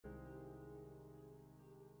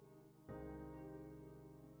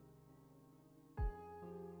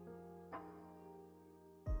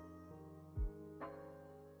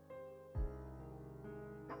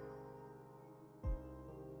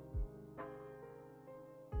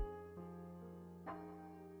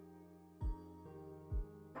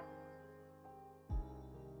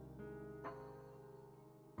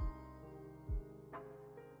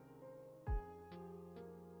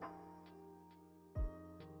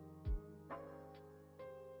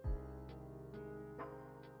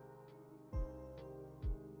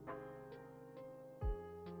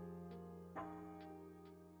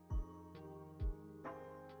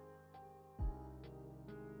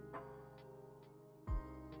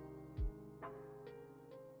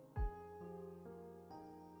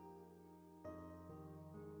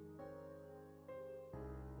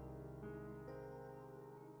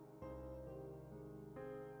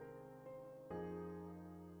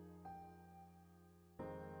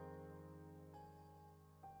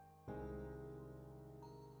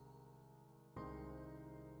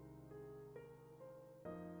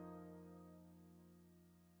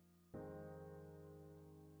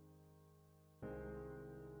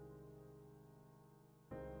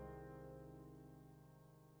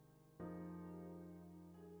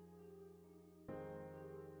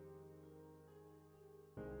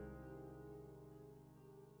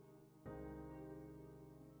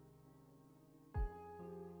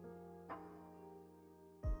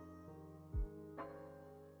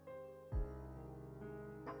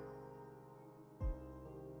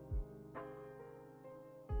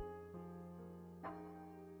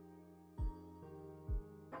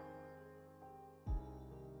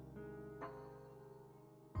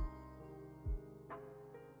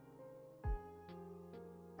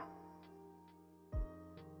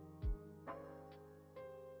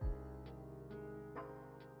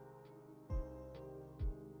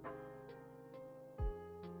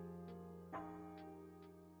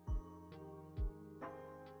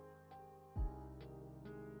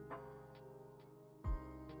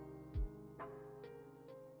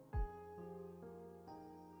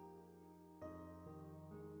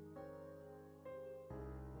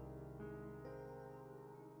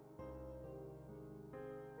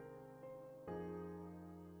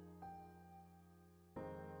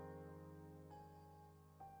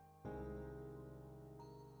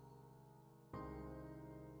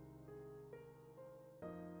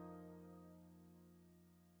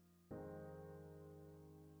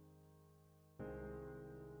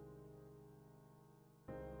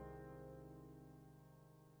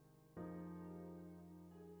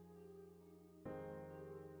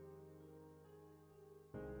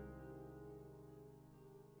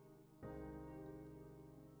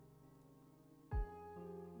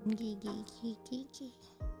Gee, gee, gee, gee, gee.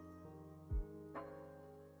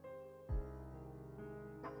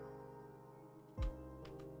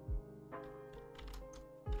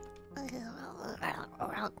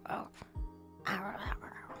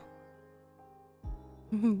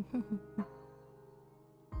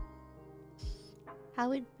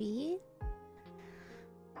 How it be?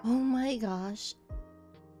 Oh my gosh.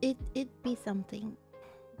 It'd be something.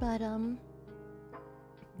 But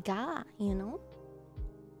ga, you know?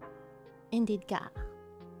 Indeed ga.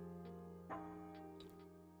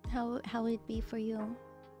 How it be for you?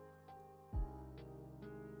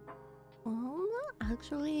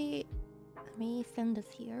 Actually, let me send this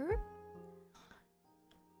here.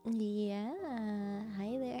 Yeah,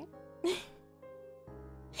 hi there.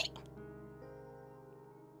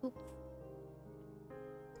 Oops.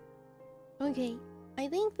 Okay, I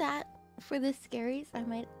think that for the scaries,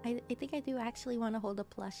 I think I do actually want to hold a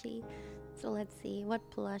plushie. So let's see, what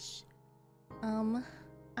plush? Um.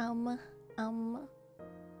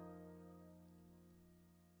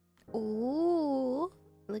 Ooh,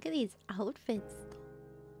 look at these outfits.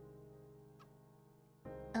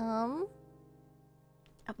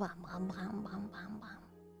 Bam, bam, bam, bam, bam, bam.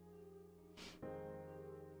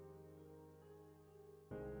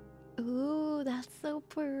 Ooh, that's so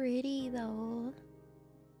pretty though.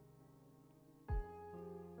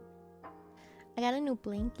 I got a new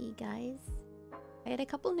blankie, guys. I got a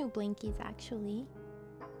couple new blankies actually.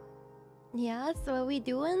 Yeah, so what we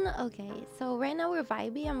doing? Okay, so right now we're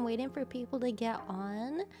vibey. I'm waiting for people to get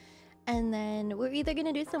on. And then we're either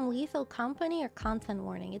gonna do some lethal company or content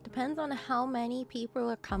warning. It depends on how many people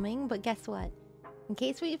are coming, but guess what? In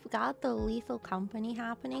case we've got the lethal company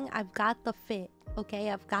happening, I've got the fit. Okay,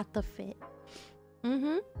 I've got the fit.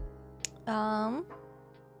 I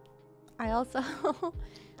also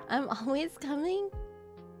I'm always coming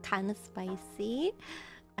kinda spicy.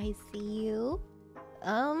 I see you.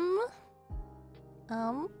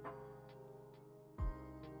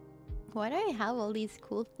 Why do I have all these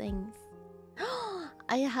cool things?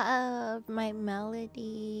 I have my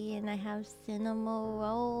melody and I have cinema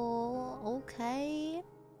roll. Okay.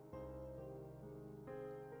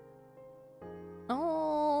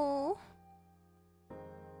 Oh.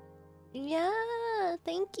 Yeah,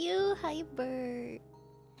 thank you, Hyper.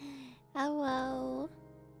 Hello.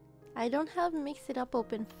 I don't have Mix It Up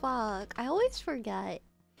open. Fuck. I always forget.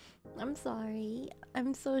 I'm sorry.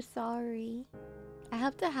 I'm so sorry. I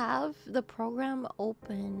have to have the program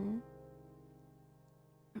open.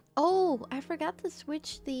 Oh, I forgot to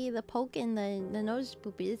switch the poke in the nose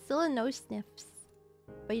spoopy. It's still a nose sniffs.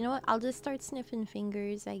 But you know what? I'll just start sniffing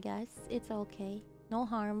fingers, I guess. It's okay. No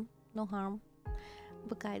harm. No harm.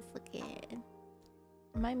 But guys, look at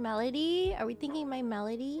my melody. Are we thinking my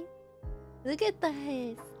melody? Look at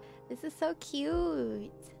this. This is so cute.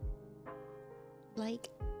 Like,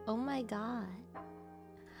 oh my god.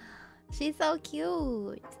 She's so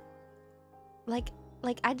cute. Like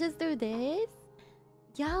I just do this.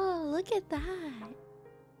 Yo, look at that.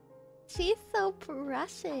 She's so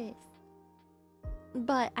precious.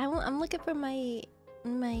 But I'm looking for my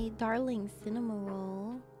darling cinema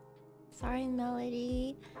roll. Sorry,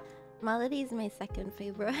 Melody. Melody's my second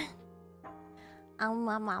favorite.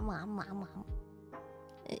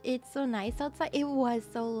 It's so nice outside. It was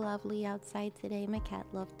so lovely outside today. My cat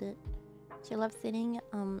loved it. She loves sitting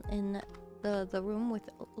in the room with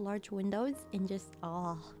large windows and just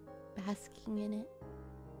basking in it.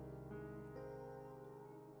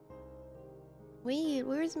 Wait,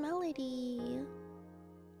 where's Melody?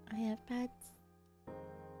 I have pets.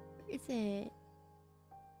 Where is it?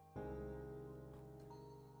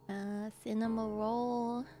 Cinema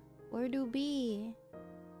roll. Where do be?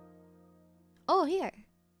 Oh, here.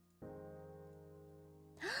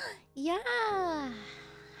 Yeah.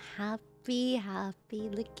 Happy.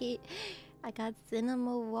 Look it. I got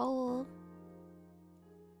cinema roll.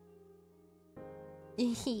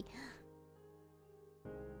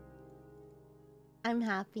 I'm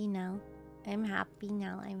happy now. I'm happy.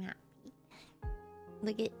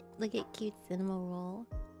 Look at cute cinema roll.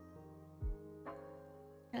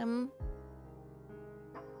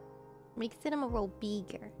 Make cinema roll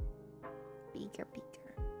bigger.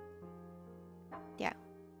 Yeah.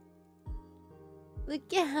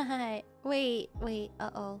 Look at. Wait.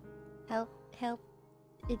 Uh-oh. Help.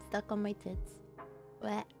 It's stuck on my tits.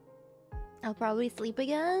 What? I'll probably sleep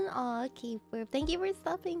again. Aw, Keeper. Thank you for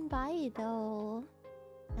stopping by, though.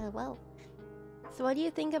 Well. So what do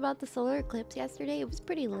you think about the solar eclipse yesterday? It was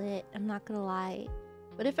pretty lit, I'm not gonna lie.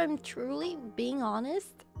 But if I'm truly being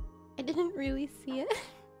honest, I didn't really see it.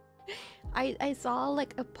 I saw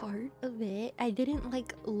like a part of it. I didn't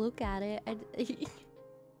like look at it.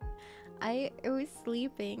 I was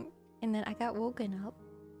sleeping and then I got woken up,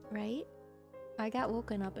 right? I got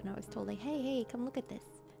woken up and I was told like, hey, come look at this.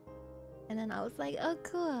 And then I was like, oh,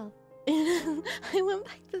 cool. And then I went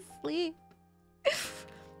back to sleep.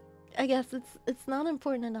 I guess it's not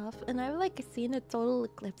important enough. And I've like seen a total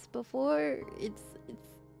eclipse before.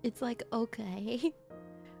 It's like okay.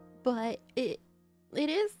 But it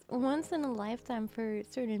is once in a lifetime for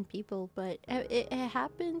certain people, but it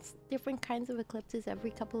happens different kinds of eclipses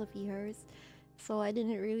every couple of years. So I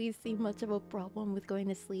didn't really see much of a problem with going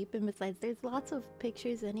to sleep. And besides, there's lots of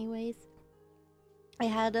pictures anyways. I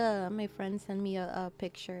had my friend send me a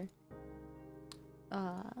picture.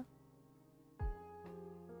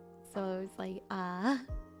 So it was like,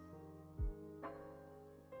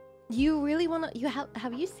 you really wanna?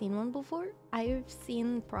 Have you seen one before? I've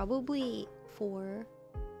seen probably 4.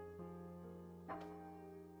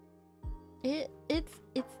 It's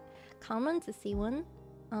common to see one.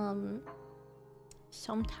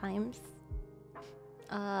 Sometimes.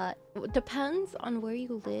 Depends on where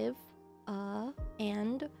you live.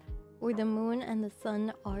 And where the moon and the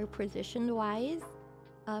sun are positioned wise,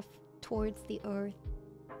 towards the earth.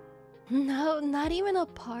 No, not even a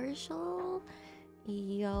partial.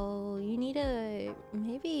 Yo, you need to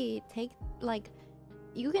maybe take like,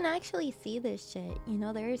 you can actually see this shit. You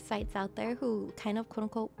know, there are sites out there who kind of quote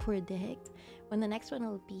unquote predict when the next one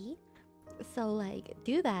will be. So like,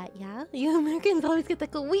 do that, yeah? You Americans always get the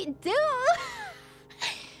go, we do!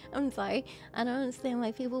 I'm sorry, I don't understand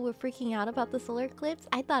why people were freaking out about the solar eclipse.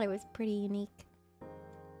 I thought it was pretty unique.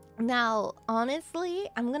 Now, honestly,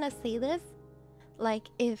 I'm gonna say this. Like,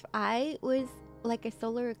 if I was like a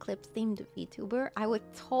solar eclipse themed VTuber, I would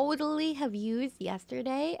totally have used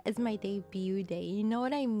yesterday as my debut day. You know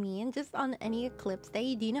what I mean? Just on any eclipse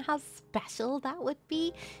day. Do you know how special that would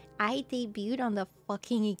be? I debuted on the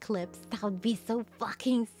fucking eclipse. That would be so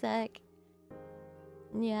fucking sick.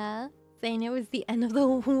 Yeah, saying it was the end of the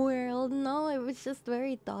world. No, it was just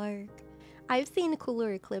very dark. I've seen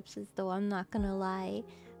cooler eclipses though, I'm not gonna lie.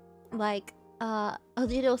 Like, a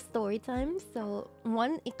little story time. So,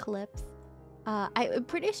 one eclipse, I'm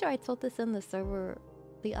pretty sure I told this in the server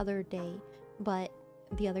the other day, but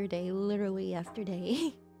the other day, literally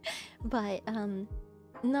yesterday. But,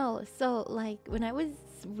 no, so, like, when I was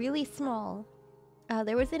really small,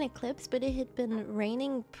 there was an eclipse, but it had been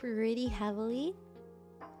raining pretty heavily.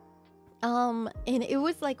 And it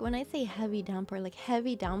was like, when I say heavy downpour,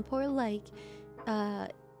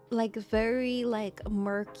 like very like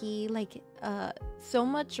murky, like so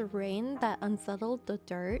much rain that unsettled the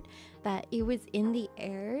dirt that it was in the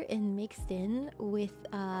air and mixed in with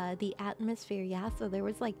the atmosphere. Yeah, so there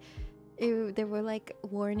was like there were like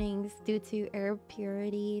warnings due to air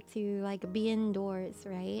purity to like be indoors,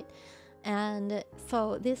 right? And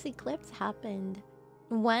so this eclipse happened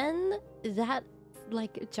when that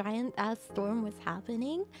like giant ass storm was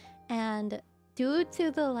happening, and due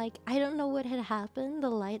to the like, I don't know what had happened, the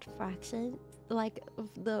light fraction, like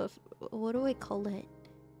the, what do we call it,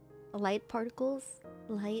 light particles,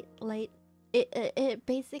 light it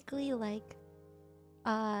basically like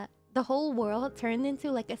the whole world turned into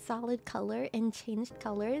like a solid color and changed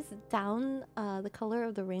colors down the color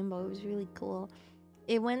of the rainbow. It was really cool.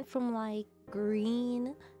 It went from like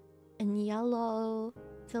green and yellow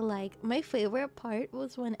to like, my favorite part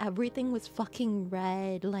was when everything was fucking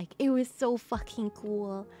red. Like, it was so fucking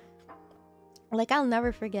cool. Like, I'll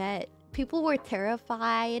never forget. People were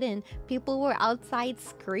terrified and people were outside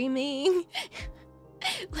screaming.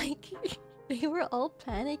 Like, they were all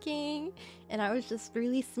panicking, and I was just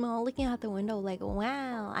really small looking out the window like,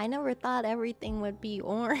 wow, I never thought everything would be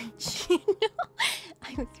orange. You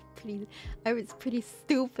know? I was pretty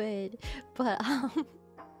stupid, but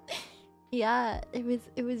yeah, it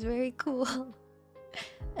was very cool.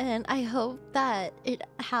 And I hope that it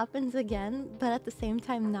happens again, but at the same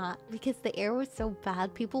time not, because the air was so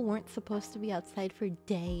bad. People weren't supposed to be outside for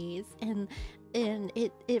days, and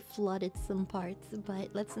it flooded some parts. But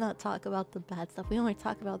let's not talk about the bad stuff. We only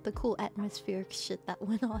talk about the cool atmospheric shit that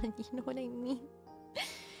went on. You know what I mean?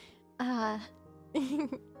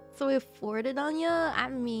 So it forwarded on you? I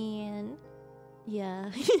mean,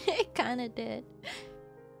 yeah, it kind of did.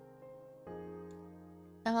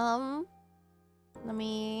 Let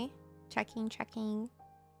me checking.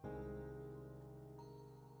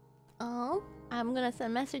 Oh, I'm gonna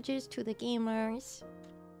send messages to the gamers.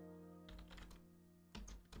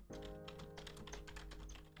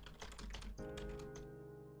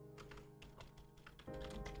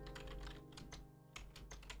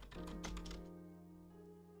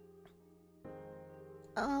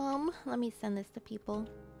 Let me send this to people.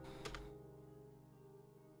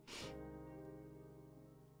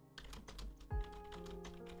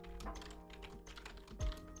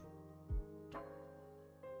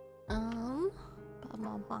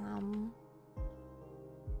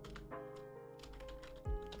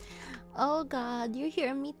 Oh god, you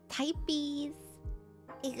hear me typees.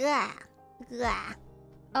 Yeah. Yeah.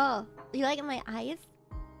 Oh, you like my eyes?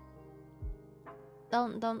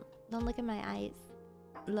 Don't look at my eyes.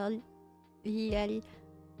 Lol. Lol.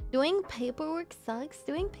 Doing paperwork sucks.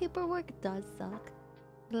 Doing paperwork does suck.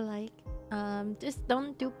 Like, just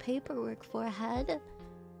don't do paperwork for a head.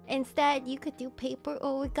 Instead, you could do paper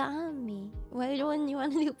origami. Why don't you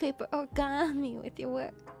want to do paper origami with your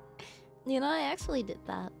work? You know, I actually did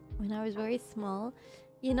that when I was very small.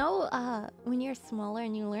 You know, when you're smaller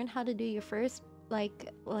and you learn how to do your first,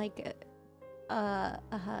 origami.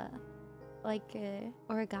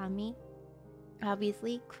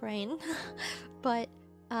 Obviously, crane. But,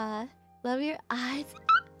 love your eyes.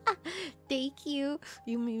 Thank you.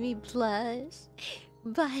 You made me blush.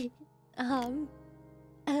 But,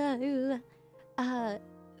 the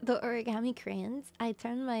origami crayons, I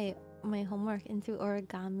turned my homework into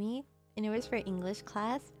origami, and it was for English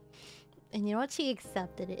class. And you know what? She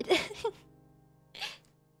accepted it.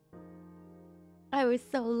 I was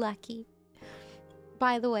so lucky.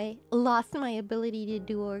 By the way, lost my ability to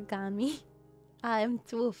do origami. I'm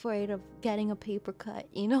too afraid of getting a paper cut.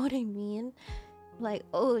 You know what I mean? Like,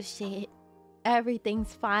 oh shit.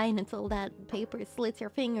 Everything's fine until that paper slits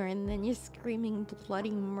your finger and then you're screaming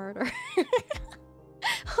bloody murder.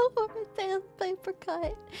 Over a damn paper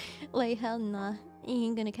cut. Like, hell nah. You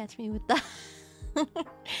ain't gonna catch me with that.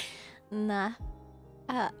 Nah.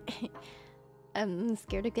 I'm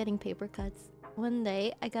scared of getting paper cuts. One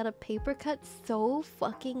day, I got a paper cut so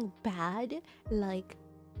fucking bad. Like,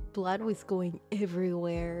 blood was going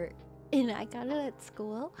everywhere. And I got it at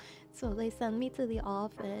school. So they sent me to the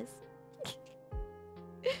office.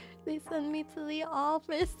 They sent me to the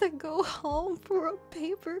office to go home for a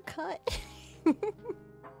paper cut.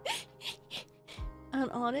 And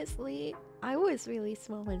honestly, I was really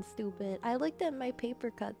small and stupid. I looked at my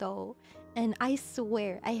paper cut though, and I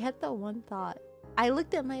swear, I had the one thought. I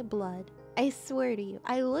looked at my blood. I swear to you,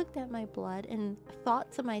 I looked at my blood and thought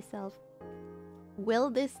to myself, will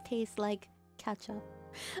this taste like ketchup?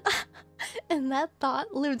 And that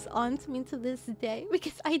thought lives on to me to this day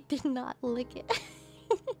because I did not lick it.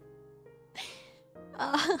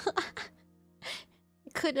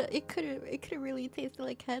 It could really taste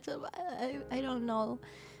like ketchup. I don't know.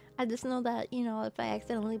 I just know that, you know, if I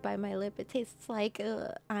accidentally bite my lip, it tastes like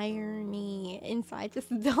irony. And so I just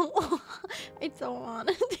don't I don't want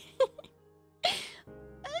it.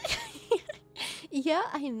 Yeah,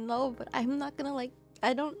 I know, but I'm not gonna like,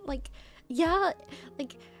 I don't like, yeah,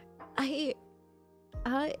 like, I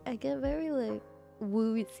get very like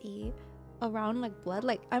woozy around like blood.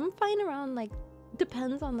 Like, I'm fine around like,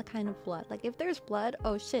 depends on the kind of blood. Like, if there's blood,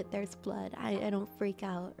 oh shit, there's blood. I don't freak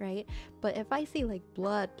out, right? But if I see like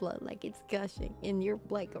blood, like it's gushing and you're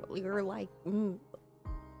like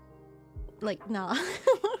nah.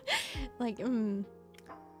 Like,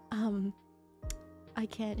 I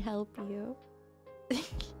can't help you.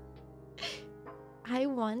 I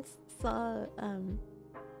once saw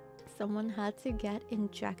someone had to get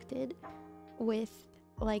injected with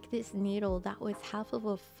like this needle that was half of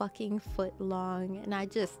a fucking foot long, and I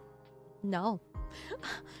just no.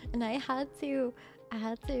 And I had to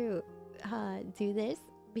do this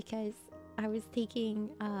because I was taking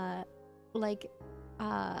what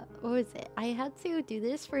was it? I had to do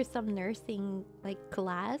this for some nursing like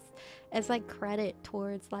class as like credit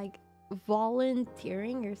towards like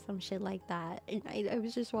volunteering or some shit like that. And I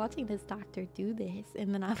was just watching this doctor do this,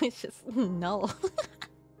 and then I was just no.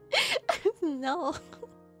 No.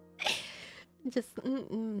 Just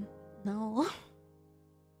no.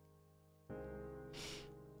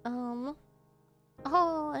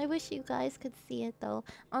 Oh, I wish you guys could see it though.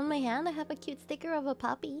 On my hand I have a cute sticker of a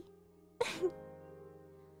puppy.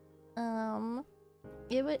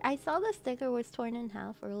 I saw the sticker was torn in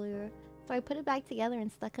half earlier, so I put it back together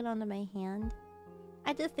and stuck it onto my hand.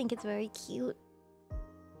 I just think it's very cute.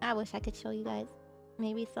 I wish I could show you guys.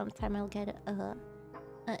 Maybe sometime I'll get an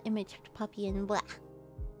image of the puppy and blah.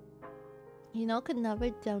 You know, could never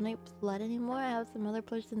donate blood anymore. I have some other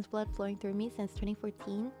person's blood flowing through me since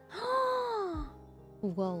 2014.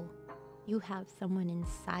 Whoa, you have someone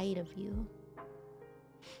inside of you.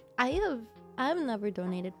 I've never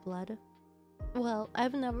donated blood. Well,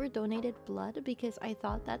 I've never donated blood because I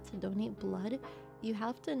thought that to donate blood, you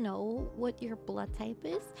have to know what your blood type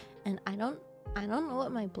is, and I don't know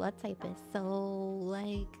what my blood type is. So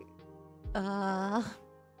like,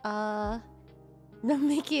 Don't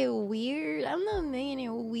make it weird. I'm not making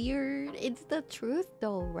it weird. It's the truth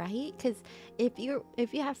though, right? Because if you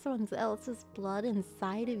have someone else's blood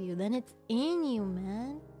inside of you, then it's in you,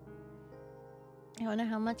 man. I wonder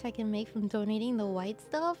how much I can make from donating the white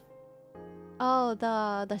stuff. Oh,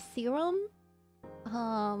 the serum.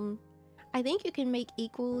 I think you can make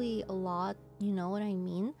equally a lot. You know what I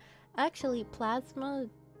mean? Actually, plasma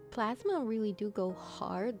really do go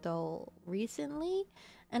hard though recently,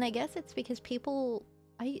 and I guess it's because people.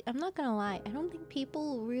 I'm not gonna lie. I don't think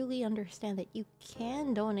people really understand that you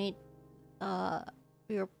can donate, uh,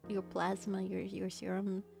 your plasma, your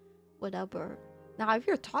serum, whatever. Now, if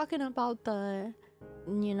you're talking about the,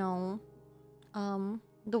 you know,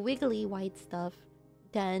 the wiggly white stuff,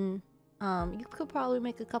 then you could probably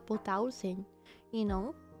make a couple thousand, you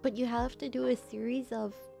know. But you have to do a series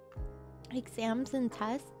of exams and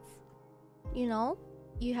tests, you know.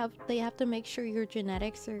 They have to make sure your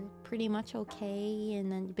genetics are pretty much okay,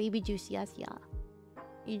 and then baby juice, yes, yeah.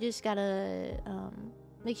 You just gotta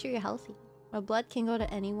make sure you're healthy. My blood can go to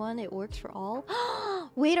anyone. It works for all.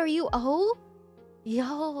 Wait, are you O?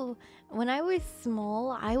 Yo, when I was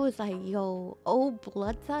small, I was like, yo, O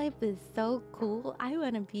blood type is so cool. I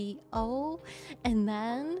want to be O. And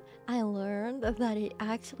then I learned that it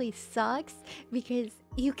actually sucks because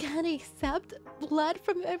you can't accept blood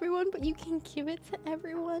from everyone, but you can give it to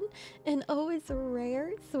everyone. And O is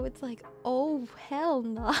rare, so it's like, oh, hell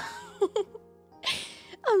no.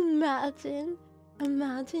 Imagine.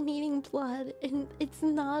 Imagine eating blood and it's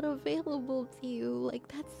not available to you. Like,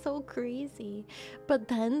 that's so crazy. But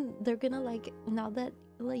then they're gonna like, now that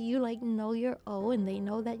like you like know you're O and they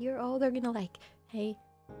know that you're O, they're gonna like, hey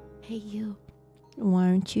you, why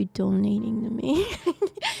aren't you donating to me?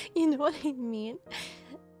 You know what I mean?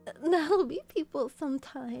 That'll be people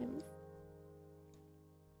sometimes.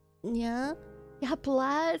 Yeah,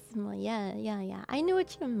 plasma. Yeah, I knew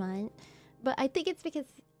what you meant. But I think it's because,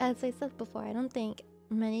 as I said before, I don't think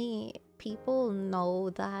many people know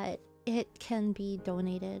that it can be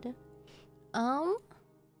donated. I'm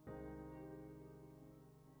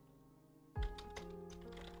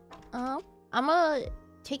gonna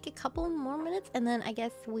take a couple more minutes and then I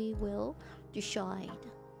guess we will decide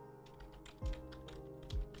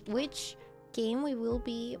which game we will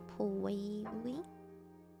be playing.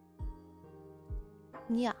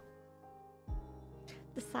 Yeah.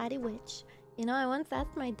 Decided which. You know, I once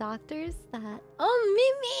asked my doctors that.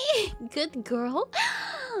 Oh, Mimi! Good girl.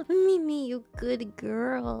 Mimi, you good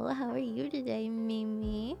girl. How are you today,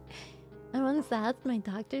 Mimi? I once asked my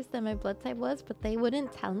doctors that my blood type was, but they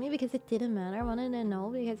wouldn't tell me because it didn't matter. I wanted to know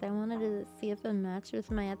because I wanted to see if it matched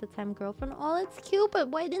with my at the time girlfriend. Oh, that's cute, but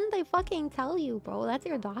why didn't they fucking tell you, bro? That's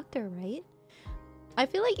your doctor, right? I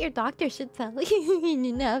feel like your doctor should tell you. You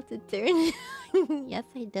didn't have to turn. Yes,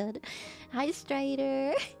 I did. Hi,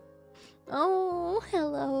 Strider. Oh,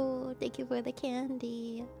 hello. Thank you for the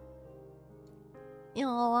candy.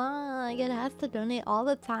 Oh, I get asked to donate all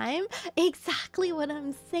the time? Exactly what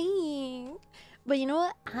I'm saying. But you know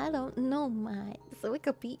what? I don't know mine. So it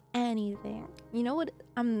could be anything. You know what?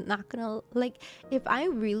 I'm not gonna... Like, if I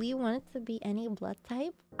really wanted to be any blood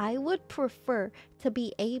type, I would prefer to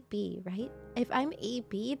be AB, right? If I'm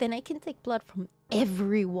AB, then I can take blood from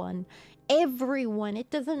everyone. Everyone. It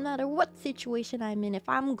doesn't matter what situation I'm in. If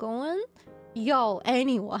I'm going... Yo,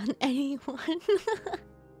 anyone. Anyone.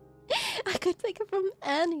 I could take it from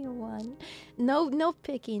anyone. No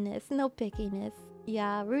pickiness. No pickiness.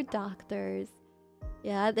 Yeah, rude doctors.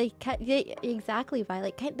 Yeah, they exactly,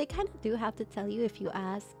 Violet. They kind of do have to tell you if you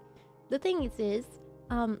ask. The thing is,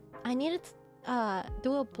 I needed to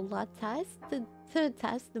do a blood test to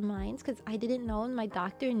test the minds because I didn't know and my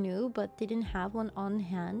doctor knew but didn't have one on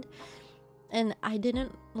hand. And I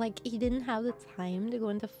didn't, like, he didn't have the time to go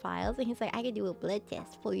into files. And he's like, I can do a blood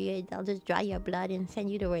test for you. I'll just draw your blood and send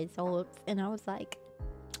you the results. And I was like,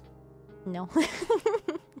 no.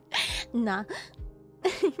 Nah.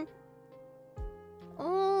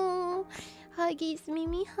 Oh, Huggies,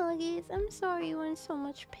 Mimi, Huggies. I'm sorry you were in so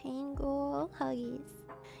much pain, girl. Huggies.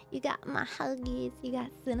 You got my Huggies. You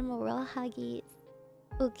got Cinema Roll Huggies.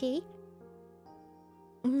 Okay?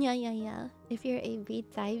 Yeah. If you're a B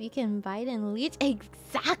type, you can bite and leech.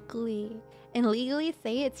 Exactly. And legally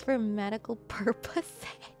say it's for medical purposes.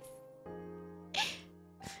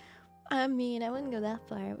 I mean, I wouldn't go that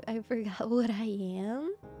far. I forgot what I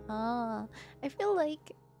am. I feel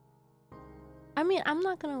like... I mean, I'm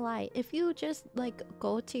not gonna lie. If you just, like,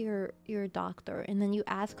 go to your doctor and then you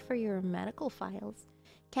ask for your medical files,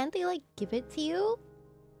 can't they, like, give it to you?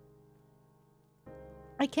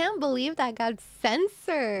 I can't believe that got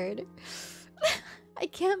censored. I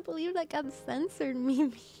can't believe that got censored,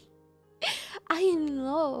 Mimi. I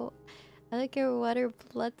know. I don't care what her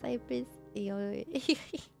blood type is. Yo.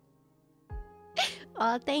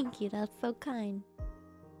 Oh, thank you. That's so kind.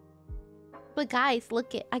 But guys,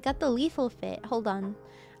 look it. I got the lethal fit. Hold on.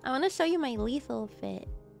 I want to show you my lethal fit.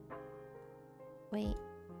 Wait.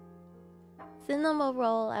 Cinema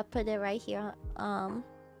roll. I put it right here.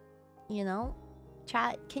 You know.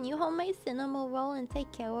 Chat. Can you hold my cinema roll and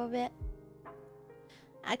take care of it?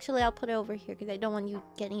 Actually, I'll put it over here because I don't want you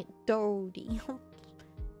getting it dirty.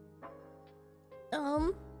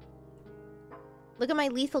 Look at my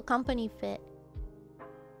lethal company fit.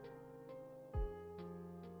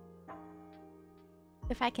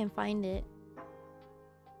 If I can find it.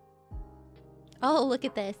 Oh, look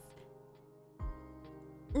at this.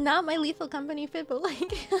 Not my lethal company fit, but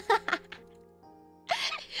like...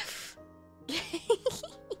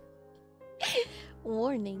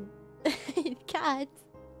 Warning. Cats.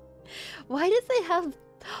 Why does it have...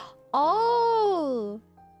 Oh!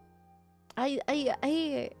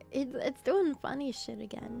 It's doing funny shit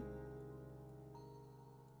again.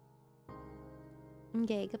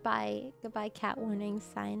 Okay, goodbye. Goodbye, cat warning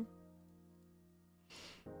sign.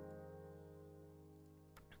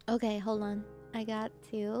 Okay, hold on. I got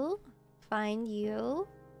to find you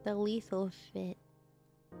the lethal fit.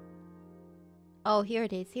 Oh, here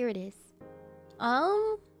it is. Here it is.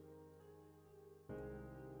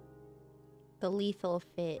 The lethal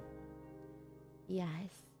fit.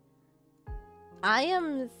 Yes. I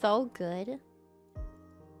am so good.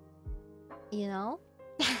 You know?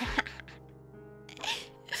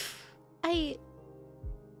 I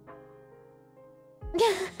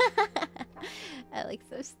like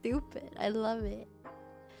so stupid. I love it.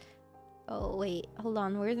 Oh wait, hold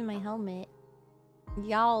on. Where's my helmet?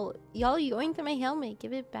 Y'all yoinked my helmet.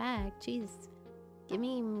 Give it back. Jeez. Give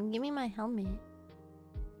me my helmet.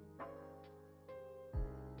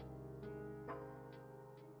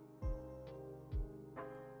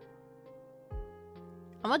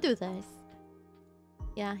 I'm gonna do this.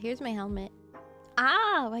 Yeah, here's my helmet.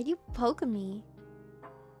 Ah, why'd you poke me?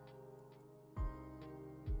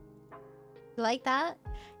 You like that?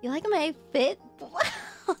 You like my fit?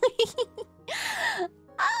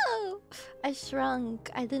 Oh, I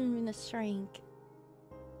shrunk. I didn't mean to shrink.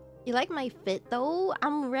 You like my fit though?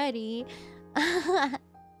 I'm ready.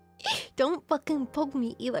 Don't fucking poke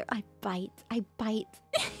me either. I bite. I bite.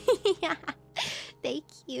 Yeah. Thank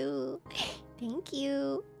you. Thank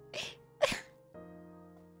you.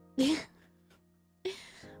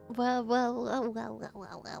 Well.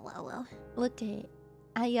 Look it.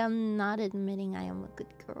 I am not admitting I am a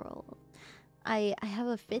good girl. I have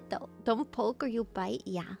a fit though. Don't poke or you bite.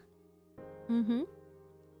 Yeah. Mm-hmm.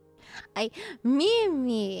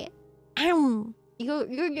 Me.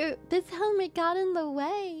 You're this helmet got in the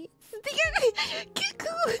way.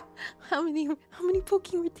 How many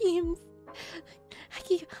poking redeems?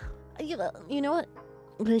 You know what?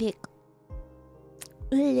 Lick.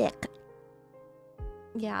 Yeah,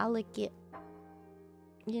 I'll lick it.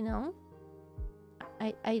 You know?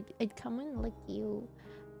 I'd come and lick you,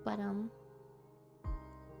 but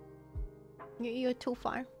you're too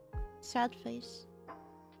far. Sad face.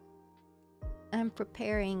 I'm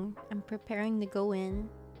preparing to go in.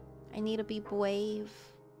 I need to be brave.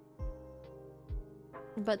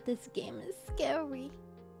 But this game is scary.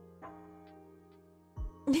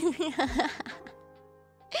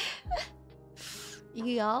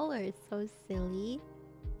 Y'all are so silly.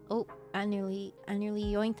 Oh, I nearly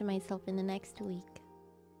yoinked myself in the next week.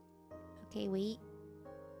 Okay, wait.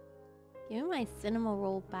 Give me my cinema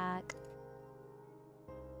roll back.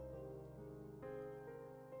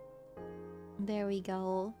 There we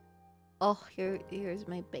go. Oh, here's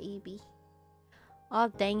my baby. Oh,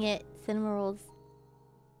 dang it. Cinema rolls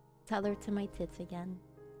tethered to my tits again.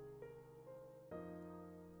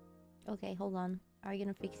 Okay, hold on. Are you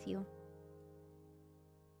gonna fix you?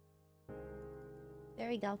 There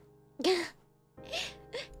we go.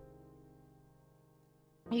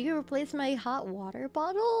 You can replace my hot water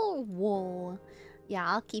bottle? Whoa. Yeah,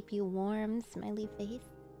 I'll keep you warm, smiley face.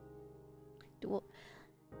 You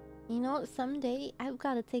know, someday I've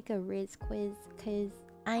got to take a Riz quiz because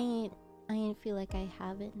I ain't feel like I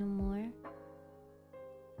have it no more.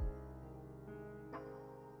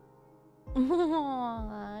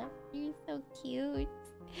 Aww, you're so cute.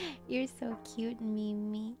 You're so cute,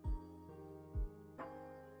 Mimi.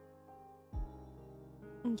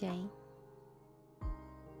 Okay.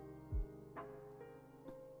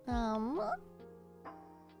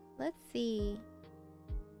 Let's see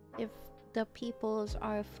if the peoples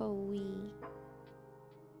are for we.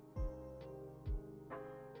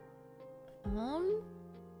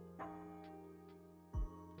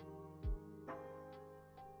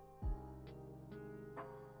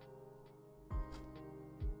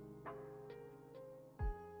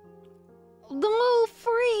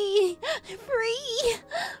 Free!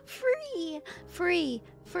 Free! Free!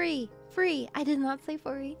 Free! Free! I did not say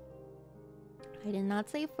furry. I did not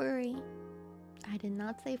say furry. I did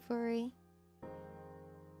not say furry.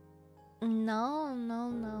 No, no,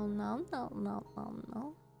 no, no, no, no, no,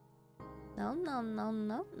 no. No, no, no,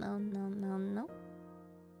 no, no, no, no, no.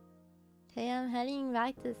 Okay, I'm heading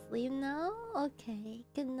back to sleep now. Okay,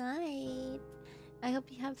 good night. I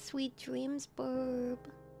hope you have sweet dreams, Burb.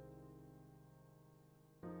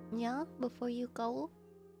 Yeah, before you go.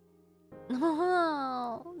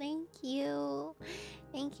 Oh, thank you.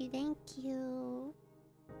 Thank you, thank you.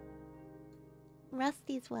 Rest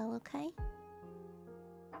as well, okay?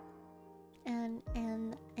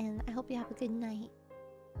 And I hope you have a good night.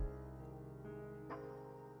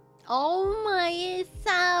 Oh my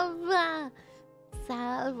Sava!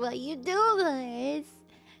 Sava, you do this!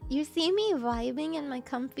 You see me vibing in my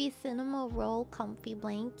comfy cinema roll, comfy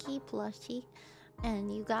blankie plushie,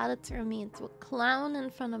 and you gotta turn me into a clown in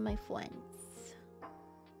front of my friends.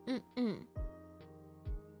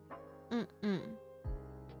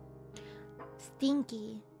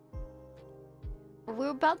 Stinky. We're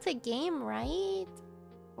about to game, right?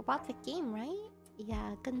 We're about to game, right?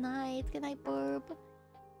 Yeah, good night. Good night, Burb.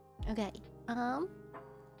 Okay,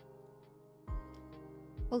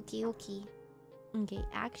 Okay, okay. Okay,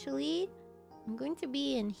 actually, I'm going to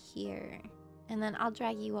be in here. And then I'll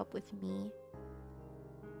drag you up with me.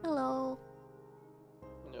 Hello.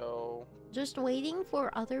 No. Just waiting for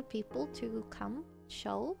other people to come,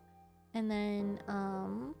 show. And then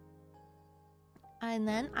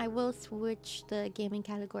I will switch the gaming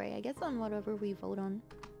category, I guess, on whatever we vote on.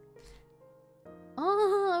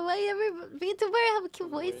 Oh, why every VTuber have a cute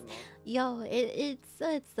voice? Yo, it's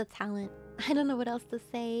the talent. I don't know what else to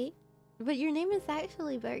say. But your name is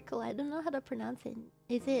actually very cool. I don't know how to pronounce it.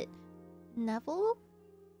 Is it Neville?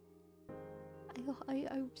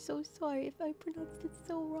 I'm so sorry if I pronounced it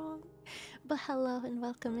so wrong. But hello and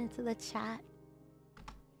welcome into the chat.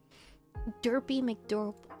 Derpy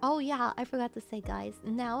McDurp. Oh yeah, I forgot to say, guys.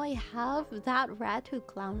 Now I have that rat who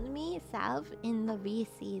clowned me, Sav, in the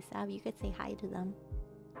VC. Sav, you could say hi to them.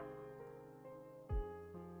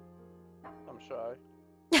 I'm shy.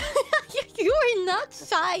 You are not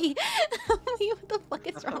shy. What the fuck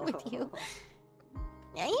is wrong with you?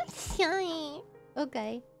 I'm shy.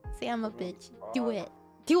 Okay, say I'm a bitch. Do it.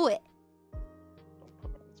 Do it.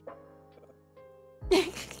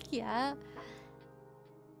 Yeah.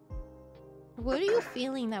 What are you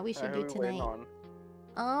feeling that we should do tonight?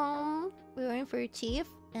 We're waiting for Chief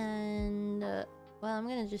and well, I'm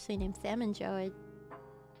gonna just say name Sam and Jared.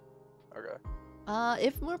 Okay.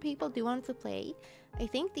 If more people do want to play, I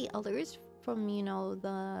think the others from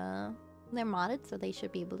they're modded, so they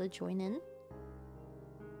should be able to join in.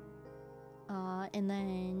 And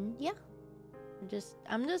then yeah,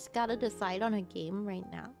 I'm just gotta decide on a game right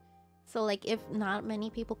now. So like, if not many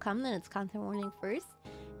people come, then it's content warning first.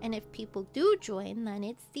 And if people do join, then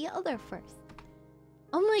it's the other first.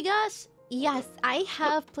 Oh my gosh! Yes, I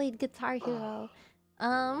have played Guitar Hero.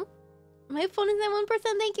 My phone is at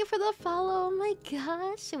 1%. Thank you for the follow. Oh my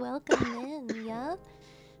gosh, welcome in, yeah?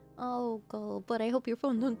 Oh, go. But I hope your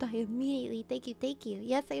phone don't die immediately. Thank you, thank you.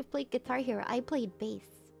 Yes, I've played Guitar Hero. I played bass.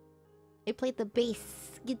 I played the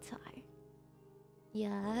bass guitar.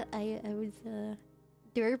 Yeah, I was,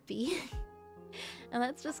 derpy. And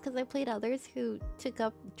that's just because I played others who took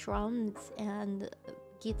up drums and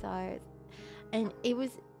guitars. And it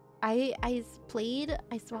was... I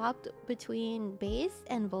swapped between bass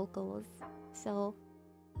and vocals. So,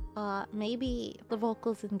 maybe the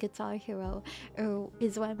vocals in Guitar Hero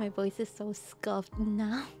is why my voice is so scuffed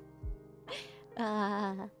now.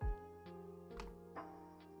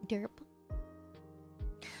 Derp.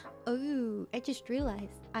 Oh, I just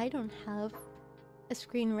realized I don't have a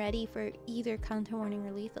screen ready for either content warning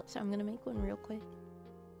or lethal, so I'm gonna make one real quick.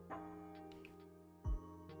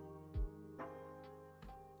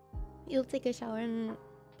 You'll take a shower and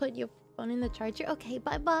put your phone in the charger? Okay,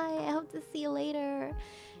 bye-bye. I hope to see you later.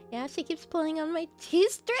 Yeah, she keeps pulling on my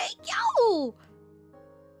G-string. Yo!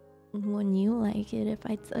 Wouldn't you like it if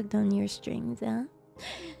I tugged on your strings, huh?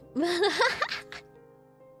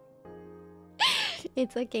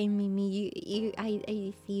 It's okay, Mimi. I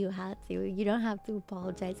see you had to. You don't have to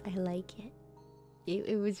apologize. I like it.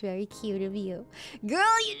 It was very cute of you.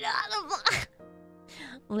 Girl, you know how to...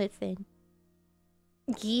 Listen.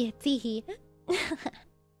 Tee. Tee.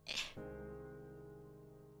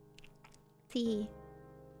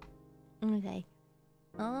 Okay.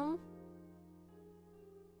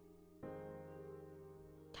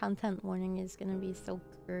 Content warning is gonna be so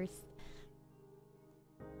cursed.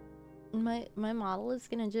 My model is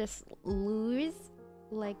gonna just lose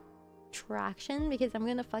like traction because I'm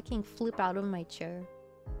gonna fucking flip out of my chair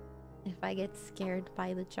if I get scared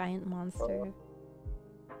by the giant monster.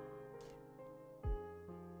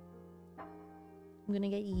 I'm gonna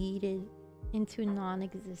get yeeted into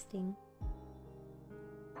non-existing.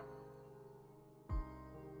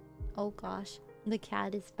 Oh gosh, the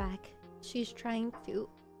cat is back. She's trying to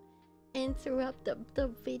interrupt the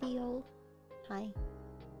video. Hi.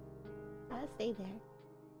 Stay there.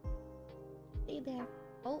 Stay there.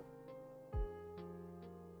 Oh.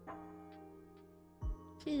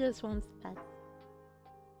 She just wants pets.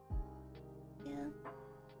 Yeah.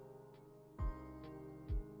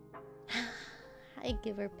 I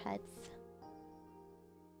give her pets.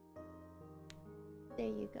 There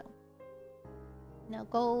you go. Now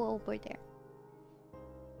go over there.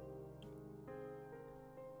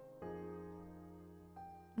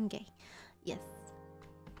 Okay. Yes.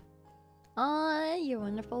 You're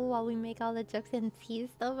wonderful. While we make all the jokes and tease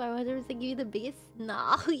stuff, I wanted to give you the biggest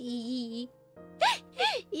snowy.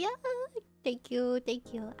 Yeah. Thank you,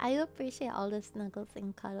 thank you. I appreciate all the snuggles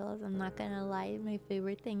and cuddles. I'm not gonna lie, my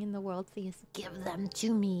favorite thing in the world is give them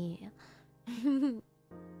to me.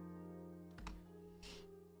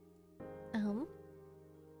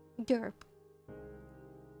 Derp.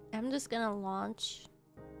 I'm just gonna launch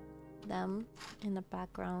them in the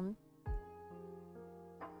background.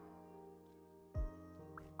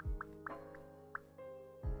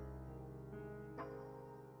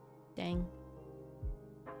 Dang.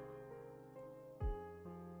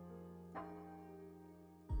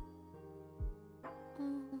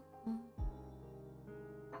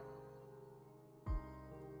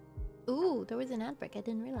 Ooh, there was an ad break. I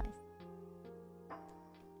didn't realize.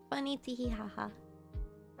 Funny teehee haha.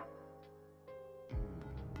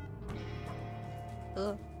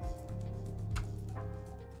 Ugh.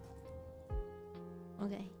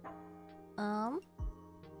 Okay. So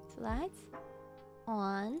that's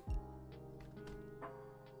on.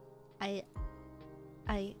 I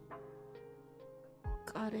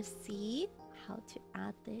gotta see how to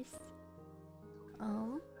add this.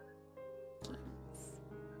 Games.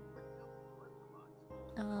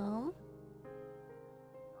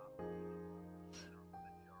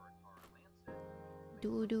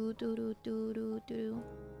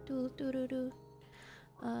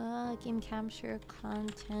 Game capture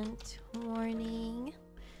content warning.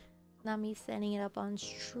 Not me setting it up on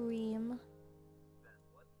stream.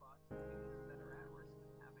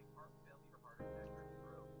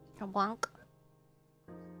 Wonk.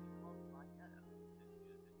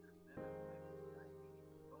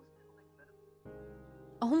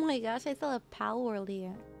 Oh my gosh, I still have Pal World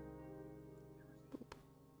here.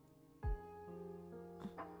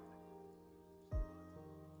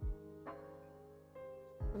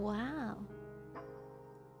 Wow.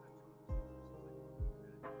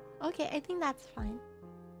 Okay, I think that's fine.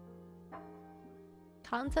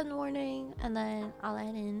 Content warning, and then I'll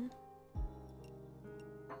add in.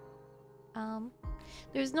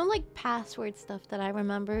 There's no like password stuff that I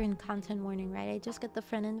remember in content warning, right? I just get the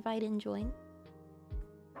friend invite and join.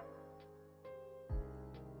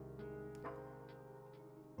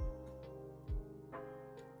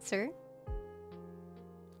 Sir?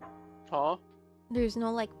 Huh? There's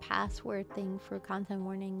no like password thing for content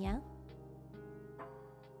warning, yeah?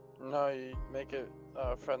 No, you make it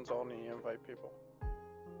friends only, you invite people.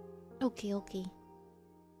 Okay, okay.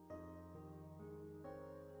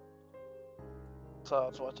 So I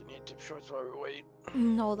was watching YouTube shorts while we wait.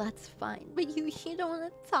 No, that's fine. But you don't want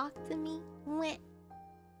to talk to me? What?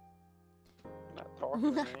 Not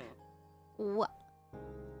talking to me. What?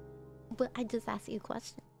 But I just asked you a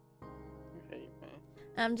question. You hate me.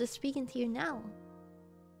 I'm just speaking to you now.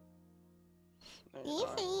 No, You you're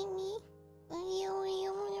not. hate me.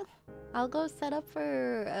 I'll go set up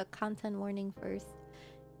for a content warning first.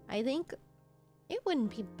 I think it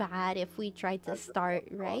wouldn't be bad if we tried to start,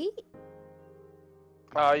 right?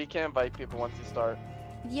 You can't invite people once you start.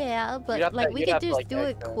 Yeah, but like we could just do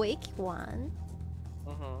a quick one.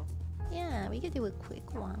 Yeah, we could do a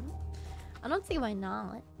quick one. I don't see why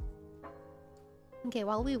not. Okay,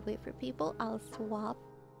 while we wait for people, I'll swap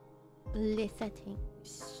the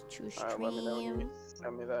settings to stream. Alright, let me know when you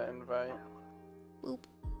send me that invite. Boop.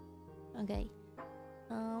 Okay.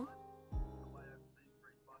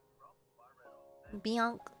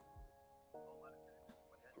 Bianc.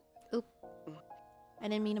 Oop. I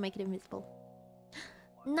didn't mean to make it invisible.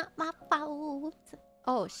 Not my fault.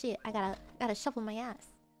 Oh shit! I gotta shuffle my ass.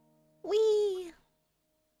 Wee.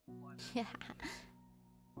 Yeah.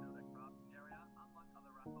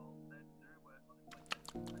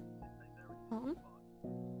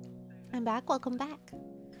 I'm back. Welcome back.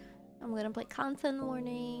 I'm gonna play content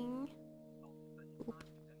warning.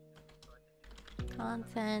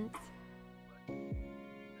 content.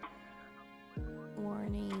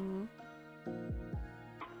 Warning.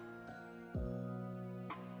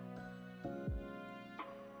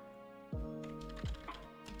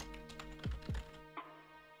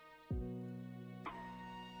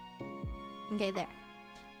 Okay, there.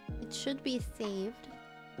 It should be saved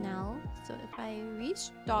now. So if I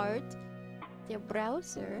restart the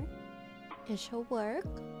browser, it should work.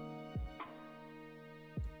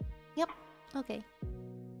 Yep. Okay.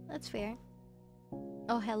 That's fair.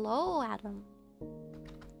 Oh, hello, Adam.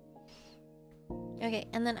 Okay,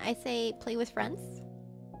 and then I say play with friends.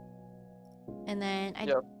 And then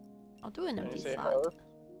I'll do an And empty you say slot. host.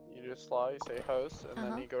 You just slot, you say host, and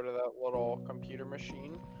then you go to that little computer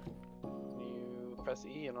machine. And you press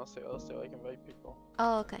E, and it'll say like invite people.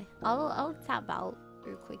 Oh, okay. I'll tap out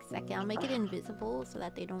for a quick second. I'll make it invisible so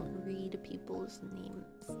that they don't read people's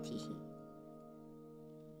names. Teehee.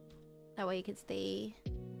 That way you can stay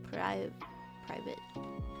private.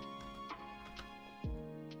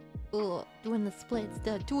 Oh, doing the splits.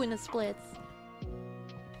 Doing the splits.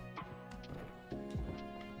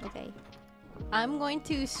 Okay. I'm going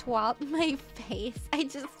to swap my face. I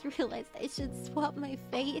just realized I should swap my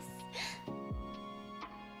face.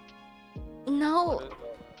 No.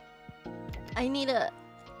 I need a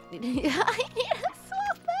swap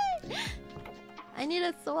it. I need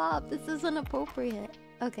a swap. This is inappropriate.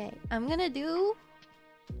 Okay, I'm gonna do.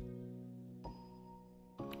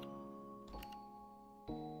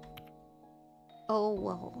 Oh,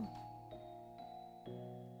 whoa.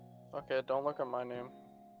 Okay, don't look at my name.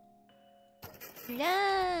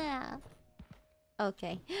 Yeah.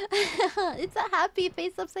 Okay. It's a happy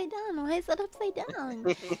face upside down. Why is it upside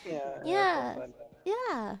down? Yeah.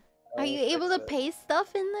 Yeah. Are you able to paste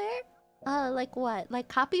stuff in there? Like what? Like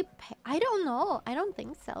copy I don't know. I don't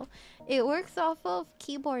think so. It works off of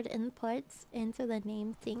keyboard inputs into the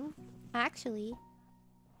name thing. Actually.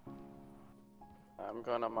 I'm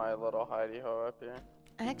going to my little hidey hole up here.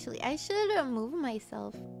 Actually, I should move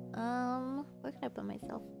myself. Where can I put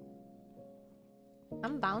myself?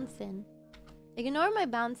 I'm bouncing. Ignore my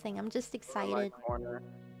bouncing. I'm just excited. Corner.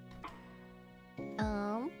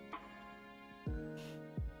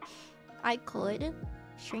 I could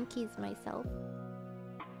shrinkies myself.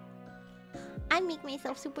 I make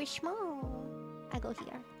myself super small. I go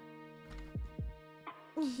here.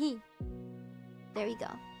 There we go.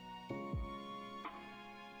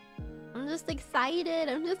 I'm just excited.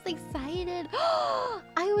 I'm just excited.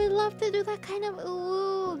 I would love to do that kind of.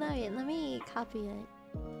 Ooh, let me copy it.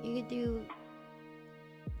 You could do.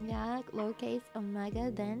 Yeah, lowercase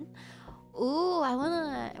omega then. Ooh, I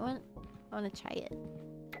wanna try it.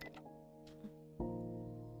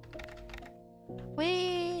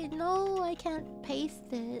 Wait, no, I can't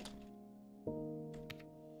paste it.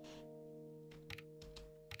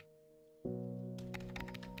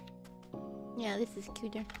 Yeah, this is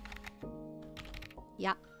cuter.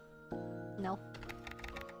 Yeah. No.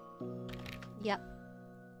 Yep.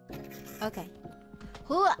 Okay.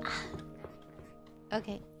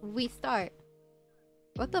 Okay, we start.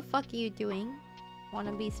 What the fuck are you doing?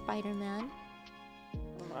 Wanna be Spider-Man?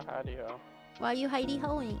 I'm a hidey ho. Why are you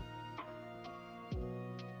hidey-hoing?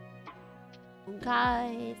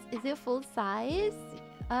 Guys, is it full size?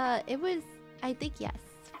 It was, I think yes,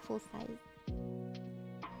 full size.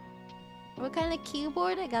 What kind of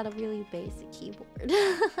keyboard? I got a really basic keyboard.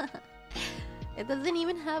 It doesn't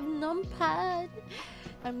even have numpad.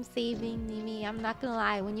 I'm saving Mimi. I'm not gonna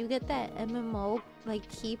lie. When you get that MMO like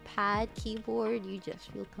keypad keyboard, you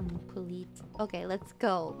just feel complete. Okay, let's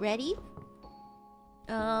go. Ready?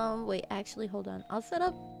 Wait. Actually, hold on. I'll set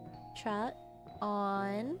up chat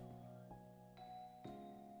on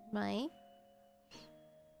my.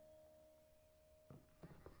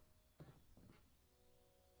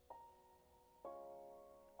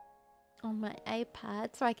 On my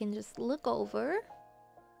iPad so I can just look over.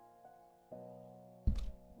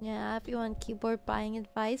 Yeah, if you want keyboard buying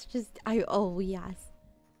advice, just oh yes.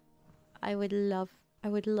 I would love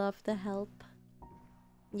the help.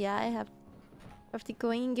 Yeah, I have to go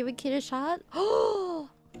in and give a kid a shot. Oh,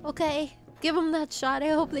 okay. Give them that shot. I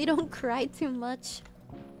hope they don't cry too much.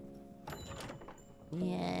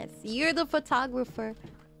 Yes, you're the photographer.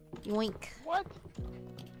 Yoink. What?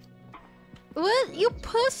 What? You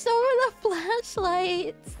pushed over the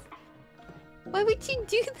flashlights. Why would you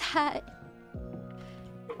do that?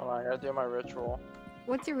 Hold on, I gotta do my ritual.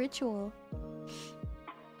 What's your ritual?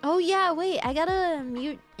 Oh yeah, wait, I gotta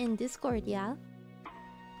mute in Discord, yeah?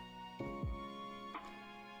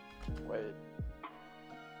 Wait.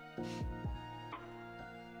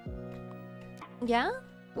 Yeah?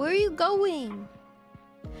 Where are you going?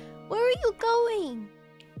 Where are you going?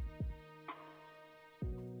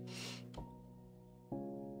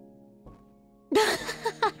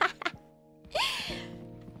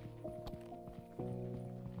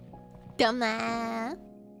 Dumma.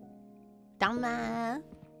 Dumma.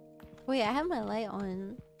 Wait, I have my light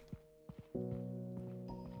on.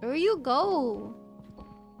 Where you go?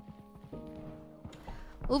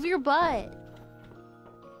 Move your butt.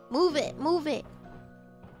 Move it, move it.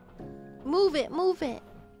 Move it, move it.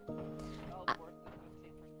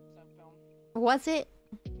 Was it?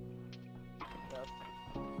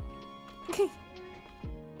 Yes.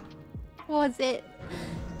 Was it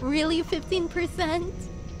really 15%?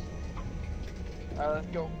 Let's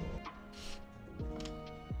go.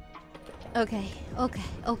 Okay, okay,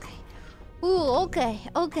 okay. Ooh, okay,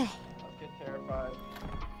 okay. Let's get terrified.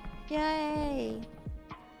 Yay.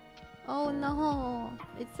 Oh no,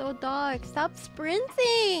 it's so dark. Stop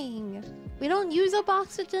sprinting. We don't use up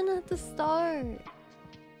oxygen at the start.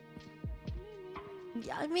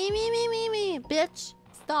 Yeah, me, bitch.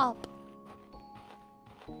 Stop.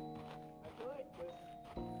 I feel like with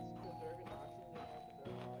preserving oxygen and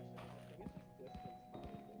preserving oxygen, I think it's just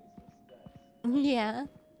distance, not Yeah.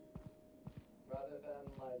 rather than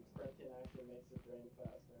like sprinting actually makes it drain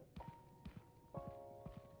faster.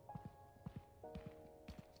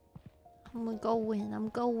 I'm gonna go in. I'm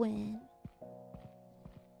going.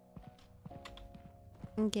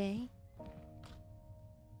 Okay.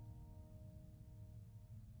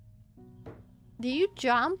 Do you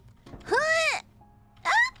jump? Huh?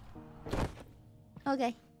 Ah!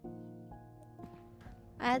 Okay.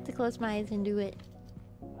 I had to close my eyes and do it.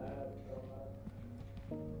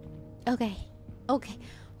 Okay. Okay.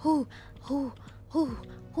 Ooh. Ooh. Ooh.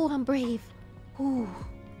 Ooh, I'm brave. Ooh.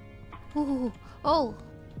 Ooh. Oh.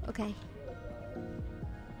 Okay.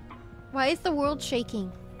 Why is the world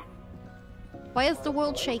shaking? Why is the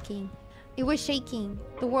world shaking? It was shaking.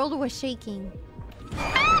 The world was shaking.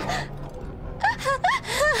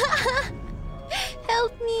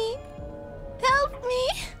 Help me! Help me!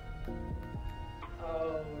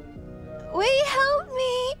 Oh no. Wait, help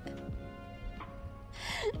me!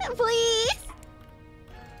 Please!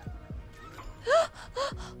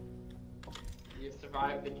 You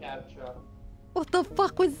survived the capture. What the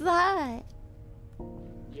fuck was that?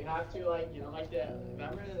 You have to like, you know, like the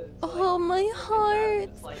remember? Oh, my heart.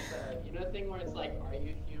 It's like the, you know, the thing where it's like, are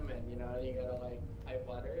you human? You know, you gotta like type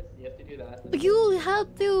letters. You have to do that. You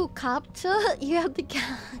have to capture. You have to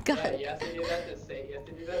Yeah, you have to do that to say. You have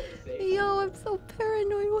to do that to say. Yo, I'm so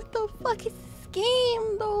paranoid. What the fuck is this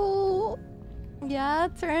game, though? Yeah,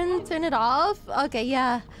 turn it off. Okay,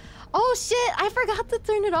 yeah. Oh shit! I forgot to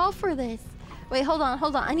turn it off for this. Wait, hold on.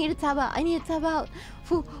 I need to tab out.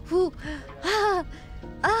 Whoo.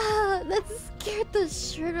 That scared the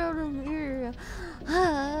shit out of me.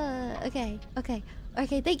 Okay.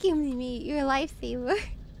 Thank you, Mimi. You're a lifesaver.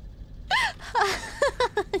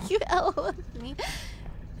 You helped me.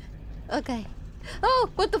 Okay. Oh,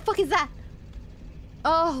 what the fuck is that?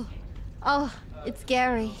 Oh, it's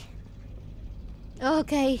scary.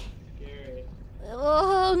 Okay. Scary.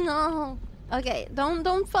 Oh no. Okay,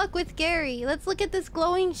 don't fuck with Gary. Let's look at this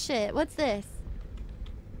glowing shit. What's this?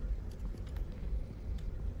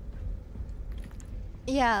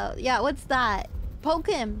 Yeah, what's that? Poke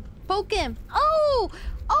him. Oh!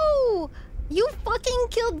 You fucking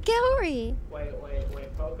killed Gary. Wait,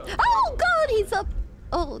 poke him. Oh god, he's up.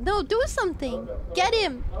 Oh, no, do something. Get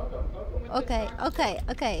him. Poke him with Okay.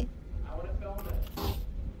 I wanna film it.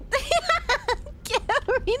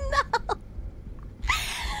 Gary, no.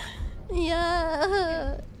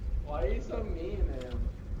 Yeah. Why are you so mean, man?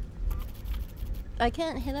 I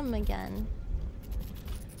can't hit him again.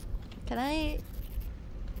 Can I?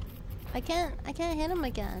 I can't hit him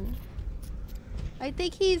again. I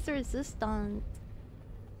think he's resistant.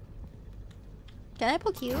 Can I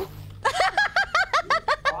poke you?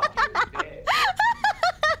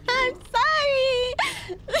 I'm sorry.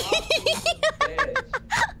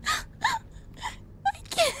 I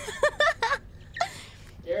can't.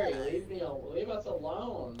 Gary, leave us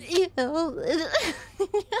alone. Ew.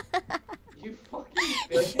 You fucking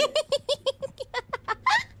bitch.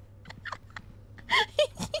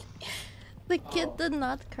 The kid did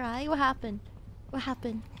not cry. What happened?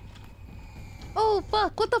 Oh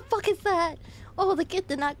fuck! What the fuck is that? Oh, the kid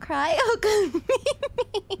did not cry. Oh god.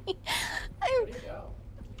 Where'd he go?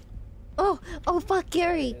 Oh fuck,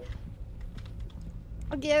 Gary.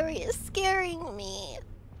 Gary is scaring me.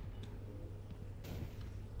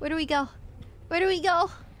 Where do we go?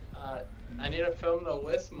 I need to film the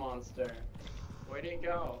Wisp monster. Where'd he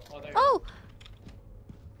go? Oh, there.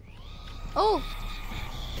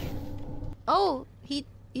 Oh, he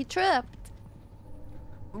You tripped.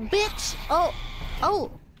 Bitch! Oh!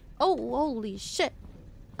 Oh! Oh, holy shit.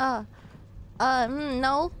 No.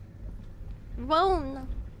 Won't.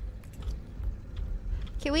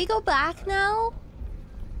 Can we go back now?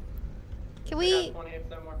 Can we... got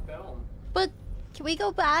 28% more film. But, can we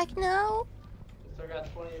go back now? We still got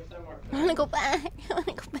 28% more film. I wanna go back. I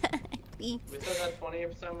wanna go back, please. We still got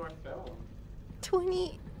 28% more film.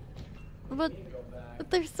 20... But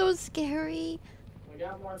they're so scary. We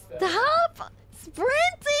got more film. Stop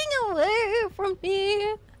sprinting away from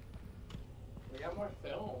me. We got more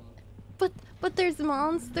film. But there's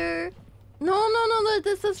monster. No,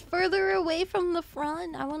 this is further away from the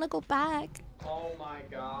front. I want to go back. Oh my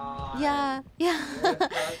god. Yeah. You're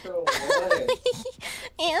such a wuss.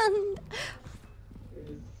 And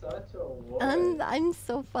You're such a wuss. I'm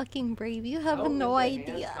so fucking brave. You have Oh, no Mr.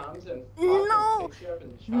 idea. Hands comes and No, fucking picks you up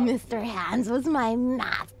and chops Mr. you. Hands was my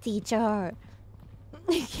math teacher.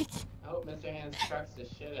 I hope Mr. Hands trucks the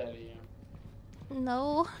shit out of you.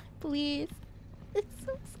 No, please. It's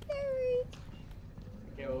so scary.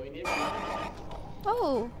 Okay, well, we need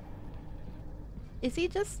Oh. Is he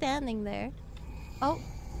just standing there? Oh.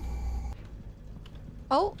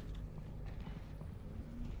 Oh.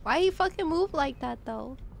 Why you fucking move like that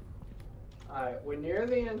though? Alright, we're near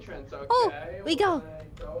the entrance, okay? Oh, we go.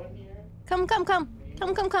 Go in here. Come. Come here!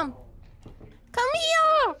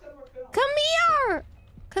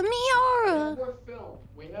 Come here! More film.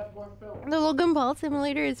 We have more film. The Logan Ball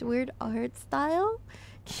Simulator is weird art style.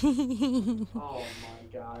 Oh my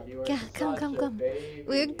god, you are Yeah, such come. a baby.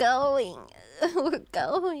 We're going. We're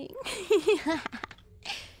going.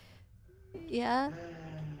 Yeah.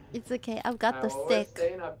 It's okay. I've got the Well, stick. we're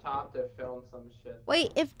staying up top to film some shit.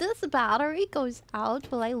 Wait, if this battery goes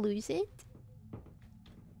out, will I lose it?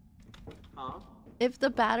 Huh? If the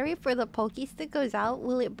battery for the Pokey Stick goes out,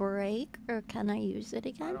 will it break or can I use it I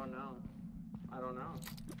again? don't know.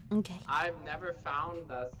 Okay. I've never found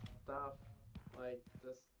that stuff, like,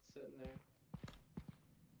 just sitting there.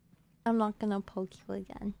 I'm not gonna poke you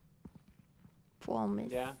again.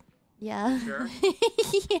 Promise. Yeah? Yeah. Sure? Yeah.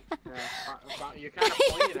 You kind of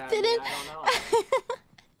pointed at me, I don't know.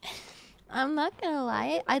 I'm not gonna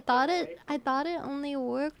lie. I thought it only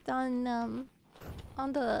worked on the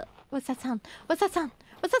what's that sound? Ah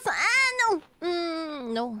no!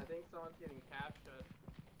 No. I think someone's getting captured.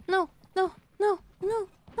 No.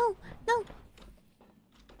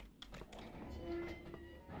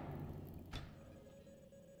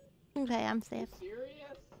 Okay, I'm safe.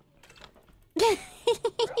 Serious?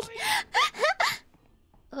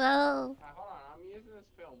 Well, Hold on, I'm using this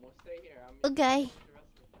film. We'll stay here. okay. The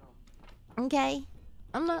rest of the film. Okay.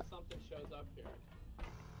 I'm not. Something shows up here.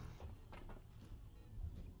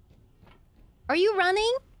 Are you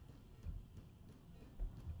running?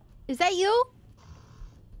 Is that you?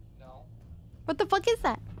 No. What the fuck is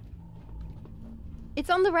that? It's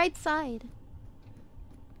on the right side.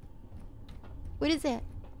 What is it?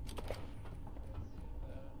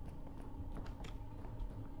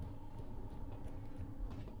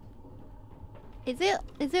 Is it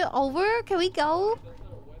over? Can we go?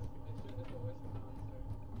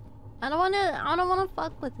 I don't wanna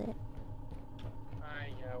fuck with it.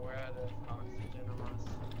 Alright, yeah, we're out of oxygen almost.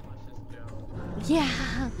 Let's just go.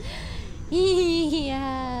 Yeah.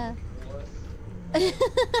 Yeah.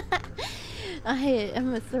 I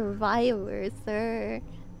am a survivor, sir.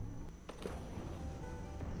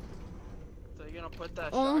 So you're gonna put that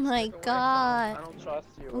Oh shock my stick away? god. I don't trust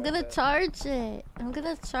you. I'm gonna charge it. I'm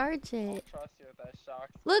gonna charge I it. don't trust you with that shock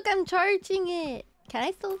stick. Look, I'm charging it. Can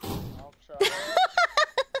I still? I'll try.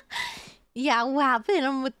 Yeah, whap hit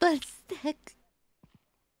him with the stick.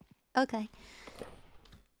 Okay.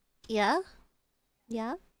 Yeah?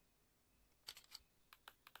 Yeah?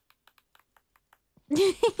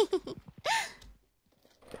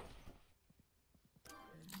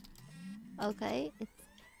 Okay,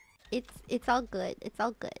 it's all good. It's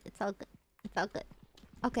all good. It's all good. It's all good.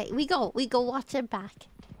 Okay, we go watch it back.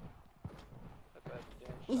 Put that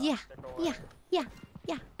damn shock Yeah, stick away.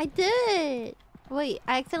 yeah, I did. Wait,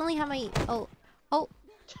 I accidentally have my oh.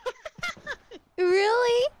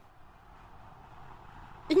 Really?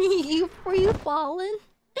 You free falling?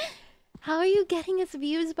 How are you getting us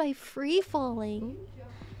views by free falling?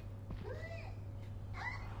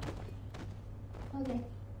 Okay.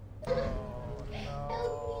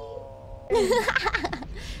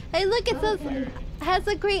 Hey, look, it says has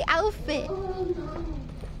a great outfit. Oh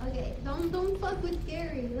no. Okay, don't fuck with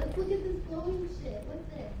Gary. Let's look at this glowing shit.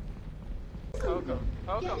 What's it?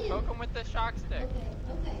 Poke him with the shock stick.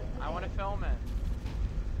 Okay. I want to film it.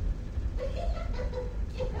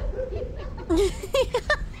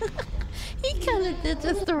 He kind of did it's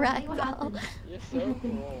just a ragdoll. You're so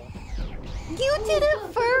cool. You did it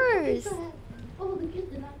first! Oh, the kid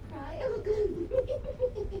did not cry. Oh, good.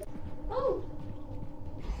 Oh!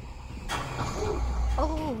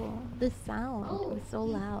 Oh, the sound was so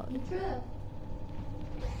loud. You tripped.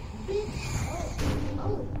 Bitch!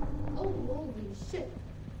 Oh, holy shit.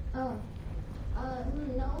 No.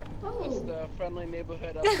 What's Oh. the friendly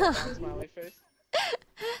neighborhood upside smiley face?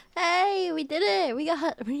 Hey, we did it! We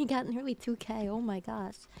got nearly 2K. Oh my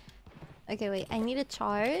gosh. Okay, wait. I need a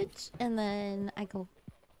charge, and then I go.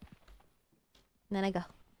 And then I go.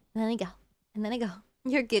 And then I go. And then I go.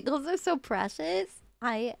 Your giggles are so precious.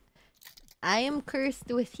 I am cursed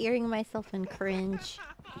with hearing myself and cringe.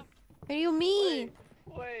 What do you mean?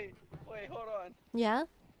 Wait, hold on. Yeah?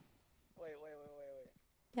 Wait.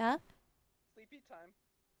 Yeah? Sleepy time.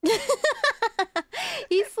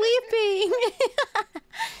 He's sleeping!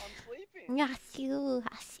 I'm sleeping. Yes,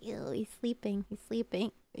 you. He's sleeping. He's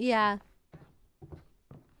sleeping. Yeah.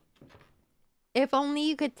 If only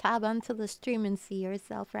you could tab onto the stream and see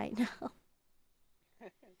yourself right now.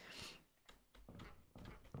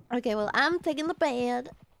 Okay, well, I'm taking the bed.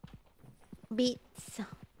 Beats.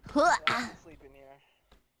 I'm sleeping here.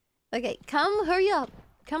 Okay, come, hurry up.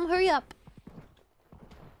 Come, hurry up.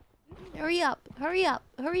 Hurry up, hurry up,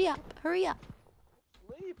 hurry up, hurry up.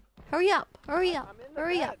 Sleep. Hurry up, hurry up,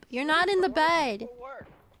 hurry up. You're not in the bed.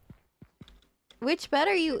 Which bed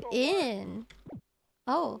are you in?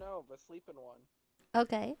 Oh. No, but sleep in one.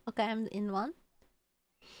 Okay, I'm in one.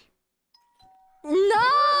 No way!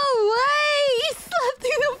 You slept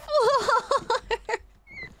through the floor!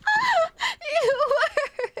 It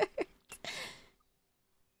worked!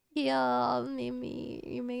 Yo, Mimi,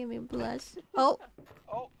 you're making me blush. Oh!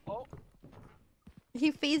 Oh.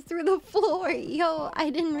 He phased through the floor. Yo, I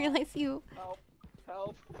didn't realize you...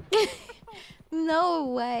 Help. No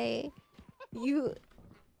way. You...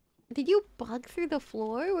 Did you bug through the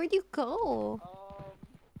floor? Where'd you go?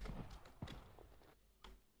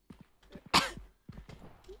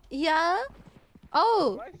 Yeah?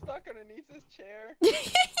 Oh! Am I stuck underneath this chair?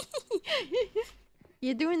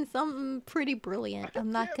 You're doing something pretty brilliant.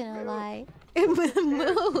 I'm not gonna lie.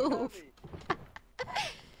 Move!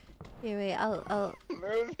 Here, wait, I'll...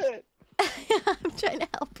 Move it! I'm trying to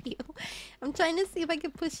help you. I'm trying to see if I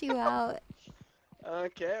can push you out.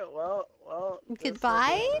 Okay, well...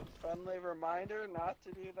 Goodbye? Friendly reminder not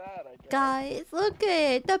to do that, I guess. Guys, look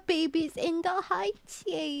it! The baby's in the high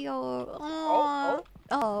chair. Aww.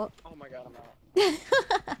 Oh. Oh my god, I'm out.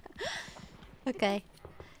 Okay.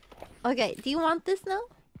 Okay, do you want this now?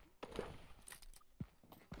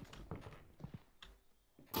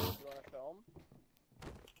 You wanna film?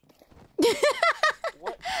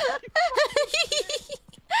 What?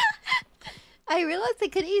 I realized I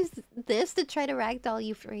could use this to try to ragdoll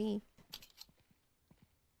you free.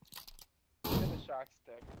 Get a shock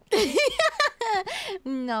stick.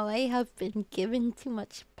 No, I have been given too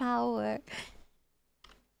much power.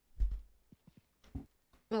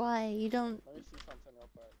 Why? You don't... Let me see something real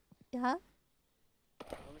quick. Yeah?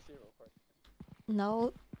 Let me see real quick.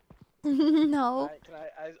 No. No. Can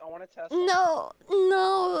I want to test No.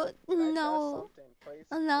 No. something. No. Please,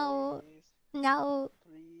 No. please, No.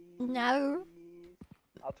 please, No. please.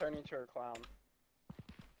 I'll turn you into a clown.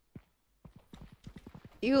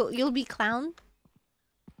 You'll be clown?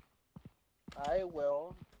 I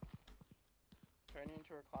will turn you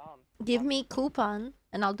into a clown. Give me coupon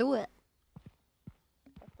and I'll do it.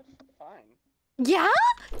 Fine. Yeah?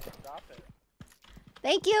 Drop it.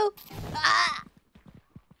 Thank you. Ah!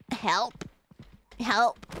 Help.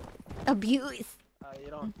 Help. Abuse.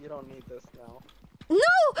 You don't need this now.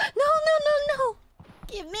 No.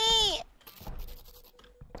 Give me.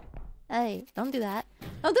 Hey, don't do that.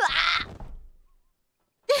 Don't do ah!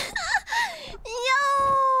 Yo!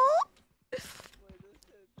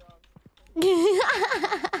 Wait,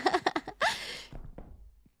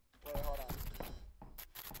 hold on.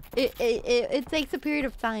 It takes a period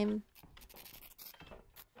of time.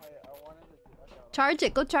 Wait, I wanted to do that. Charge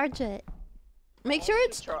it. Go charge it. Make sure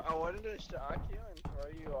it's... I wanted to shock you and throw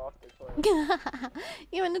you off the cliff.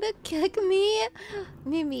 You wanted to kick me?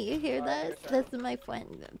 Mimi, you hear this? This is my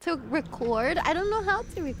friend. To record? I don't know how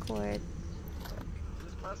to record.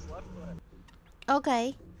 Just press left click.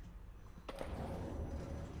 Okay.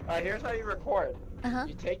 Alright, here's how you record. Uh-huh.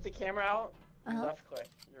 You take the camera out, Uh-huh. left click.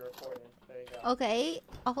 You're recording. There you go. Okay.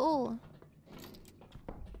 Oh.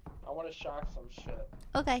 I want to shock some shit.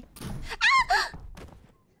 Okay.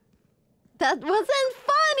 That wasn't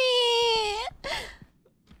funny!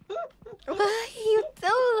 Why you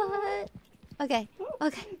do that? Okay.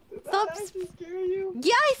 Okay. Stop. That actually scare you?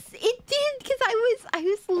 Yes, it did, because I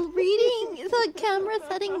was reading the camera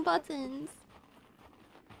setting buttons.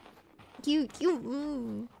 You.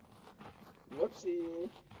 Whoopsie.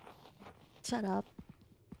 Shut up.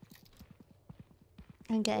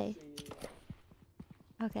 Okay.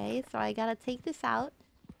 Whoopsie. Okay, so I gotta take this out,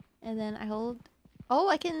 and then I hold. Oh,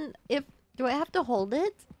 I can. Do I have to hold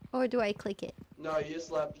it, or do I click it? No, you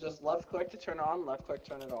just left click to turn it on, left click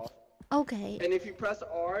turn it off. Okay. And if you press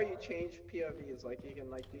R, you change POVs. Like you can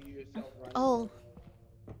do yourself running. Oh.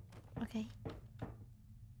 Okay.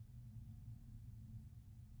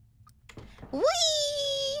 Whee!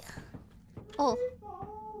 Oh.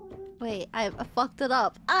 Wait, I fucked it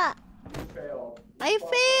up. Ah! You failed. I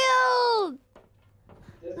failed!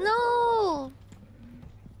 No!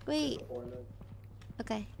 Wait.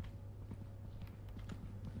 Okay.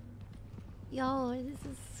 Yo, this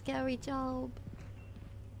is a scary job.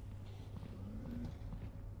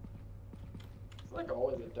 It's like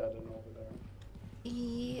always a dead end over there.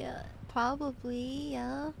 Yeah, probably,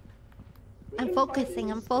 yeah. We I'm didn't focusing,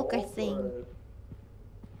 find I'm any skulls focusing. or-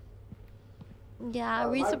 Yeah, are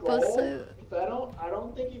we my supposed goal, to? 'cause I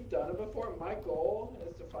don't think you've done it before. My goal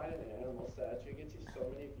is to find an animal statue. It gets you so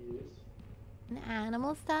many views. An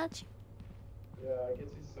animal statue? Yeah, it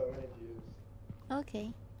gets you so many views.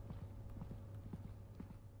 Okay.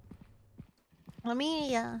 Let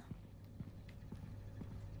me,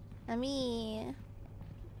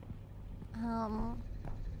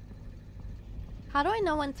 how do I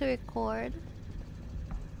know when to record? You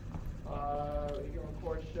can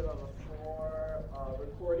record shit on the floor.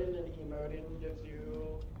 Recording and emoting gives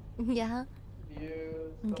you Yeah.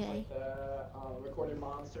 views, stuff Okay. like that. Recording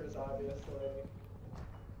monsters, obviously.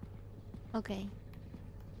 Okay.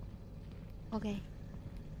 Okay.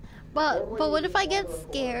 But what if I get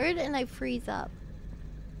scared and I freeze up?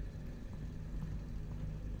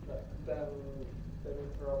 Then you're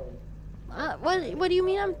throwing. What do you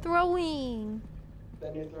mean I'm throwing?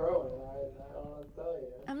 Then you're throwing. I don't know what to tell you.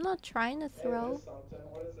 I'm not trying to Hey, throw. there's something.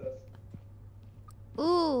 What is this?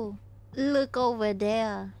 Ooh, look over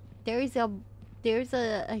there. There's a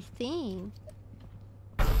thing.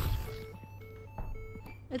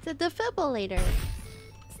 It's a defibrillator.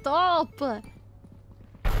 Stop!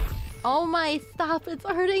 Oh my, stop! It's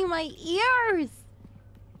hurting my ears.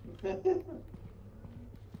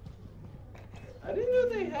 I didn't know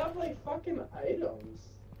they have like fucking items.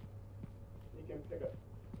 You can pick up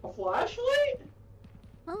a flashlight.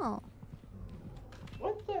 Oh,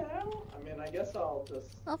 What the hell? I mean, I guess I'll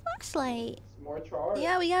just. a flashlight. It's more charge.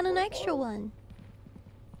 Yeah, we got an more extra charge. one.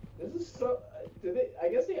 This is so. Did they? I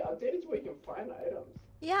guess they updated so we can find items.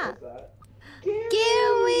 Yeah. What's that?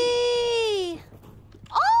 Gary!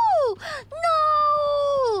 Oh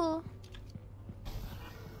no!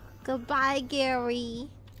 Goodbye, Gary.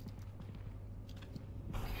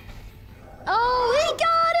 Oh, he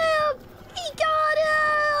got him! He got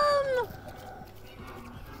him!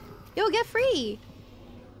 Yo, get free.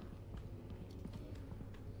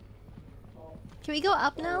 Oh, Can we go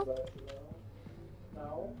up now?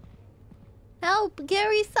 No. Help!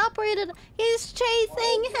 Gary's separated. He's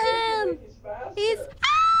chasing him. He's faster. He's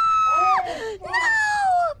ah!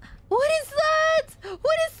 No! What is that?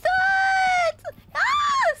 What is that?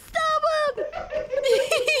 Ah! Stop him!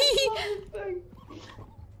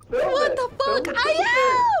 What the fuck? I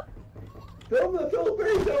am! Film the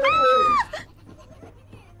Philippines Ah!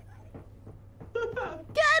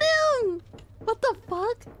 Get him! What the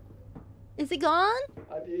fuck? Is he gone?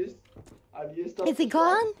 I've used Is he the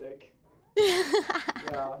gone? shock stick.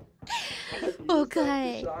 Yeah. I've used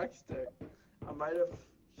Okay. the shock stick. I might have.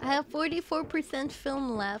 I have 44%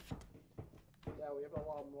 film left. Yeah, we have a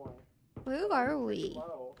lot more. Where are Pretty we?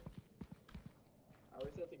 low. I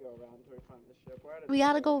always have to go around until we find the ship. We're at a We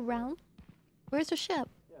gotta ship. go around. Where's the ship?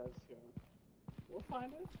 Yeah, let's go. We'll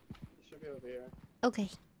find it. It should be over here. Okay.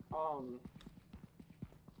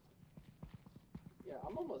 Yeah,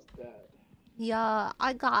 I'm almost dead. Yeah,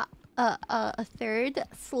 I got a third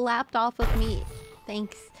slapped off of me.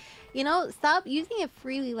 Thanks. You know, stop using it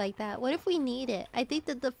freely like that. What if we need it? I think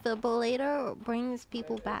the defibrillator brings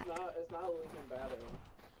people back. It's not losing battery.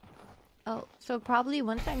 Oh, so probably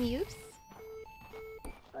one-time use?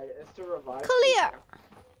 It's to revive. Clear!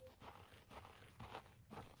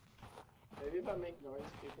 Maybe if I make noise,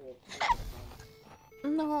 people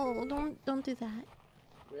will. No, don't do that.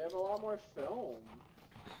 We have a lot more film.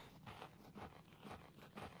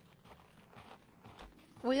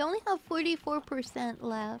 We only have 44%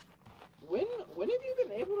 left. When have you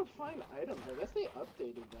been able to find items? I guess they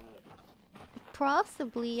updated that.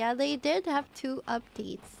 Possibly, yeah, they did have 2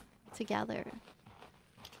 updates together.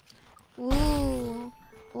 Ooh,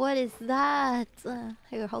 What is that?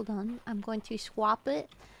 Here, hold on. I'm going to swap it.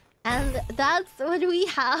 And that's what we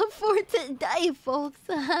have for today, folks.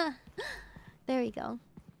 There we go.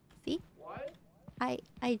 See? What? I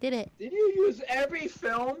did it. Did you use every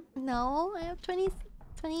film? No, I have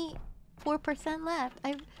 24% left.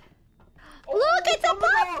 Oh, Look, it's a film it all.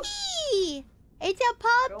 puppy! It's a Film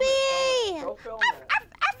puppy! it, film it. Go film it.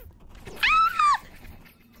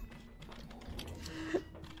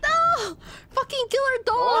 No! Fucking killer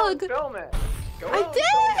Go out and dog! film it. Go I out and film it.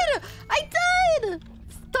 did! I did!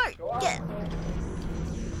 Start! Go out Get! and film it.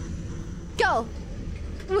 Go!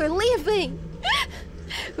 We're leaving!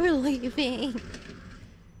 We're leaving.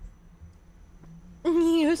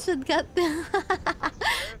 You should get the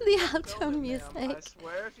the outro I music.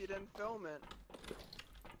 swear if you didn't film it.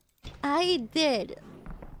 I did.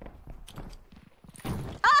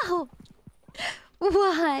 Oh!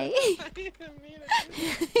 Why? I didn't mean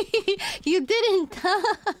it. You didn't.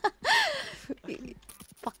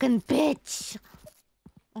 Fucking bitch.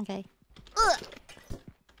 Okay. Ugh.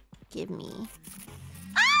 Give me.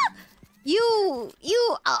 Ah! You.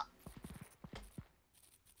 I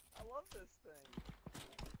love this thing.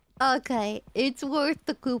 Okay, it's worth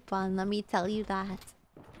the coupon. Let me tell you that.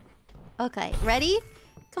 Okay, ready?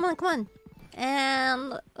 Come on, come on.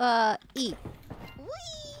 And eat.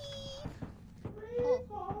 Whee! Oh.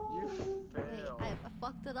 You Wait, fail. I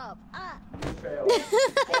fucked it up. Ah! You fail.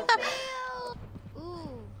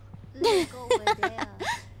 Ooh, let's go over there.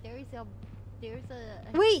 There's a.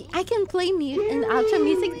 Wait, I can play mute and outro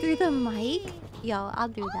music through the mic. Yo, I'll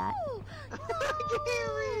do that.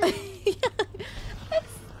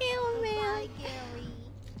 Scale man.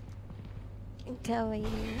 Gary.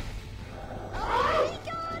 Oh, he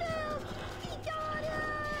got him! He got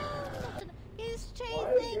him! He's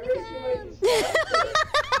chasing him!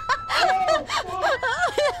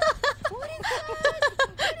 What is that?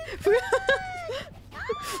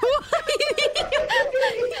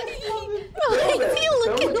 Why is he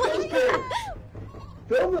looking like that?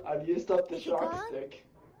 Film it. I've used up the Is he shock gone? stick.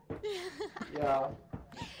 Yeah.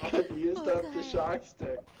 I've used up the Okay. shock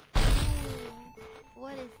stick.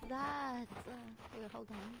 What is that? Here, hold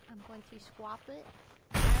on. I'm going to swap it.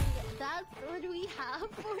 And that's what we have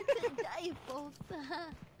for today, folks.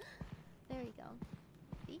 There we go.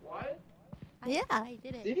 See? What? Yeah, I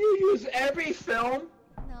did it. Did you use every film?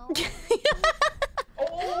 No.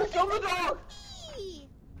 Oh, film the dog!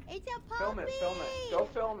 It's a puppy! Film it, film it. Go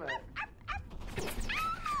film it.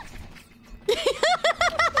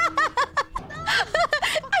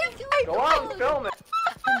 Go out and film it.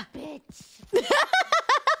 Bitch.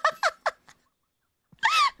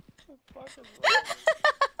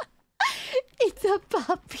 It's a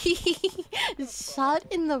puppy. Shot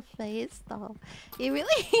in the face, though. You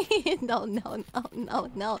really? No. No.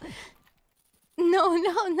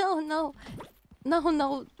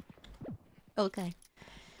 Okay.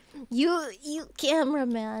 You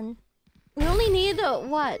cameraman. We only need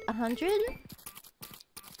what? 100?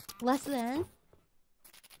 Less than?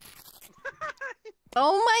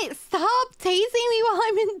 Oh my! Stop tasing me while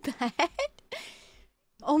I'm in bed.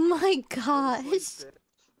 Oh my gosh.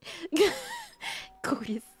 Go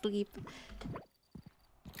to sleep.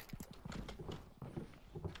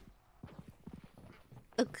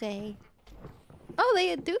 Okay. Oh,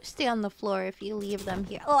 they do stay on the floor if you leave them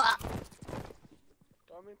here. Ugh.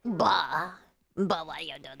 Bah. But why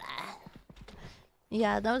you do that?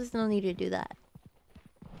 Yeah, there's no need to do that.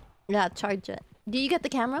 Yeah, charge it. Do you get the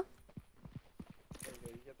camera? Okay,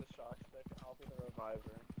 you get the shock stick. I'll be the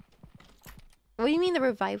reviver. What do you mean the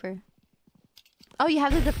reviver? Oh, you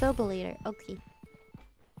have the defibrillator. Okay.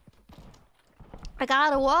 I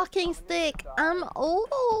got a walking stick. I'm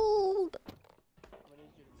old. I'm gonna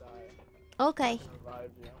need you to die. Okay. To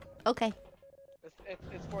revive you. Okay.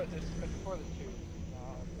 It's for the two.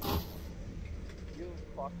 You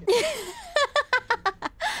fucking.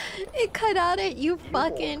 It cut out at you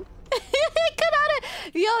fucking. It cut out at.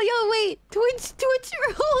 Yo, wait. Twitch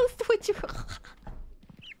rules. Twitch rules.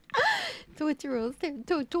 Twitch rules. Why is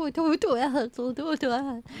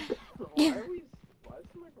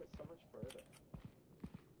the microphone so much further?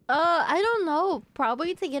 I don't know.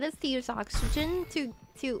 Probably to get us to use oxygen to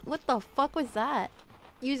what the fuck was that?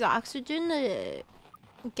 Use oxygen to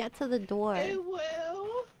get to the door. It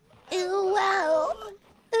will. Ooh wow.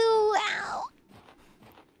 Ooh wow.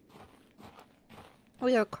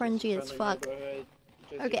 We are cringy as fuck.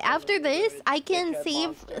 Okay, after this, I can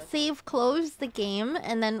save close the game,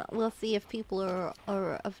 and then we'll see if people are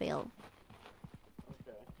available.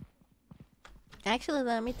 Okay. Actually,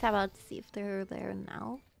 let me tab out to see if they're there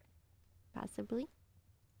now. Possibly.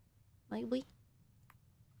 Might we?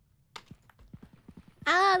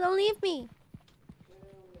 Ah, don't leave me.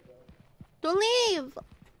 Don't leave.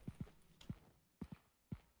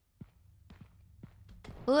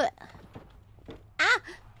 Ugh. Ah!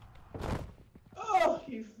 Oh,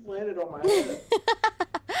 you landed on my head.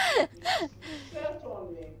 You stepped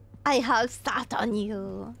on me. I have sat on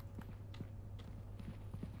you.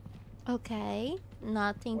 Okay.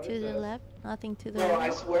 Nothing What to is the this? left. Nothing to the No, I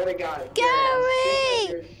right. swear to God. Gary!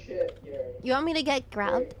 Your shit, Gary. You want me to get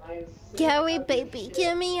grabbed? I'm sick Gary, of your baby, shit.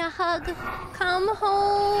 give me a hug. Come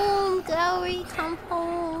home. Gary, come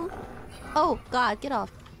home. Oh, God, get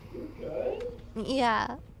off. You good?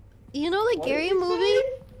 Yeah. You know the What Gary did you movie? say?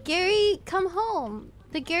 Gary, come home.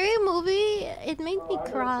 The Gary movie, it made me I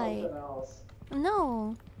heard cry. something else.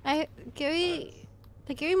 No.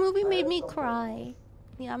 The Gary movie made me cry.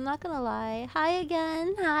 Yeah, I'm not gonna lie. Hi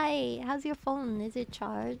again. Hi. How's your phone? Is it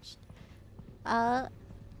charged?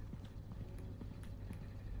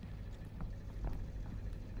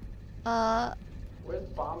 Where's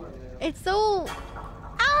Bomber Man? It's so...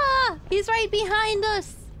 Ah! He's right behind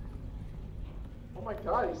us. Oh my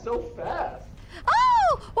God, he's so fast.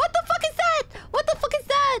 Oh! What the fuck is that? What the fuck is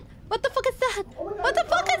that? What the fuck is that? Oh my God, What the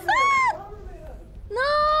fuck is that? Bomber Man.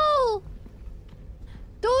 No!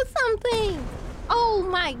 Do something! Oh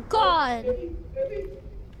my God! Baby.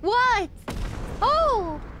 What?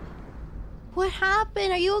 Oh! What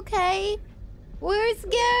happened? Are you okay? Where's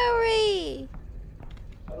Gary?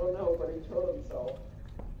 I don't know, but he killed himself.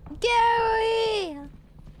 Gary!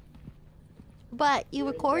 But you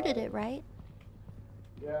Gary recorded died. it, right?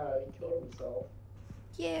 Yeah, he killed himself.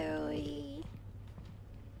 Gary.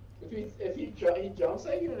 If he jumps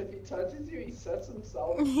at you and if he touches you, he sets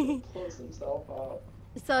himself, pulls himself up.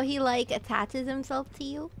 So he like attaches himself to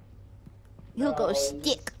you? He'll No, go he stick.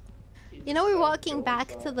 just- he You just know we're said walking kill back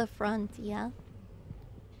himself. to the front, yeah?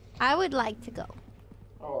 I would like to go.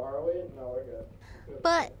 Oh, are we? No, we're good. Good.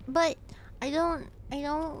 But I don't want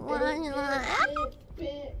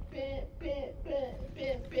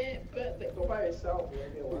Go by yourself. You're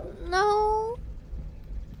gonna be alone. No.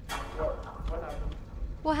 What happened?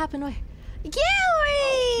 What happened? Where?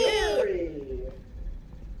 Gary! Gary!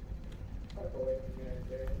 Fuck away from me,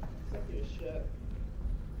 Gary. Suck your shit.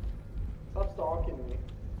 Stop stalking me.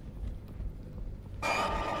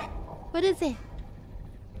 What is it?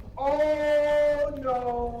 Oh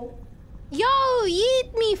no! Yo,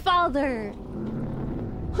 eat me, father!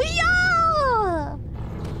 Yo!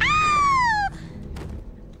 Ah!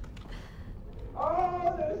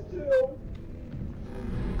 Oh, there's two!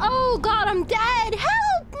 Oh God, I'm dead!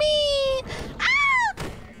 Help me! Ah!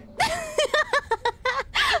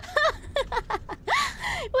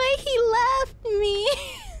 Wait, he left me.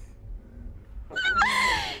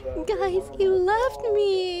 Guys, he left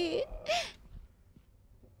me.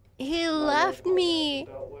 He left me.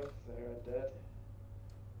 Dealt with, they're dead.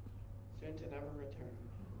 Soon to never return.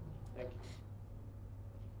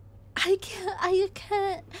 Thank you. I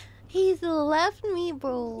can't. He's left me, So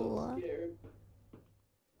bro. scared.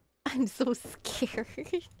 I'm so scared.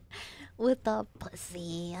 With the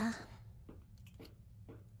pussy.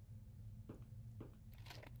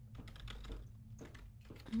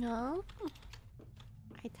 No.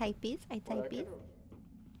 I type it. I Well, I type it.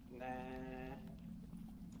 could've- Nah.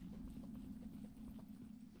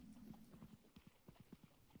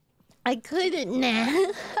 I couldn't. Nah.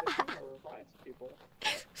 Revives people.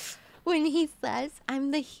 When he says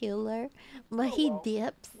I'm the healer, but Oh, he well.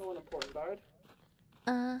 dips. No one important died.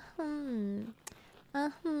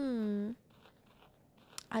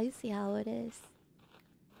 I see how it is.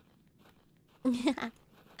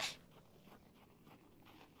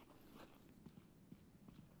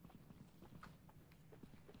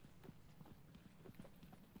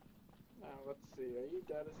 Let's see. Are you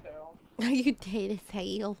dead as hell? Are you dead as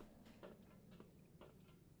hell?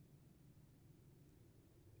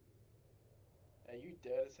 Are you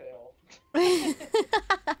dead as hell?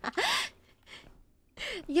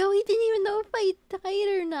 Yo, he didn't even know if I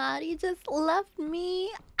died or not. He just left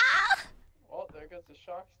me. Ah! Well, there goes the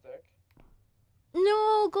shock stick.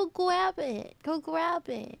 No, go grab it. Go grab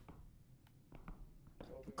it. So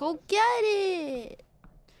do Go this. get it.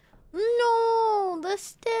 No, the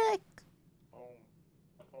stick. Boom.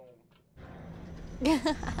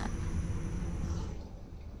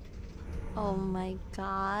 Oh my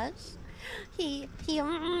gosh.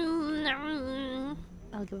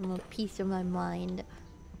 I'll give him a piece of my mind.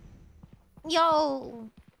 Yo!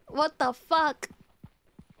 What the fuck?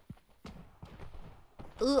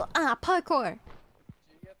 Parkour. Did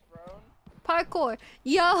you get thrown? Parkour.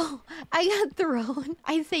 Yo, I got thrown.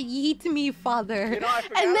 I said, yeet me, father. You know, I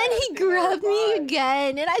forgot And then I he had to do that grabbed me revive.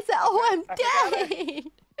 again. And I said, oh, I'm I forgot dead.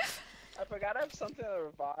 I forgot gotta have something that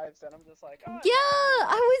revives, and I'm just like, oh, Yeah,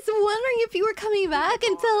 I was wondering if you were coming back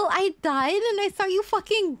until I died and I saw you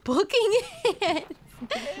fucking booking it.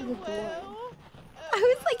 I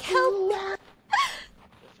was like, help.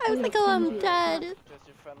 I was like, oh, I'm dead. Just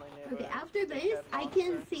your friendly neighbor. Okay, after this, I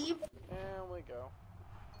can save. And we go.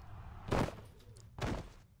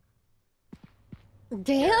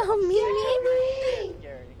 Damn, Mimi.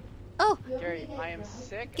 Gary. Oh, Gary, I am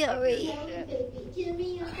sick Gary. of your shit. Give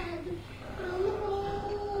me a hug.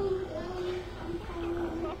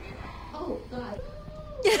 Oh, God.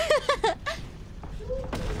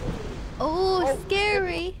 Oh,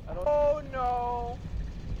 scary. Oh, no.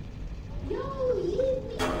 No, leave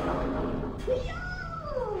me. No.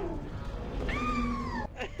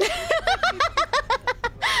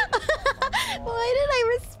 Why did I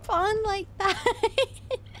respond like that?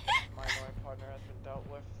 My annoying partner has been dealt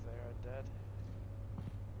with. They are dead.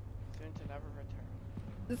 Soon to never return.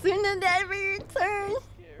 Soon to never return.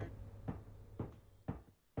 Scared.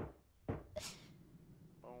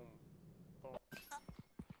 Boom. Boom.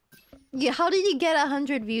 Yeah, how did you get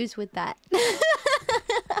 100 views with that?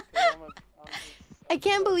 I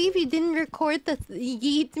can't believe you didn't record the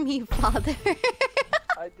yeet me father.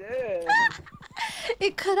 I did.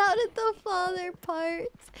 It cut out at the father part.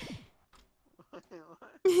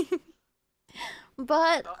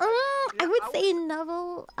 But I would say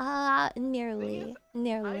Neville, nearly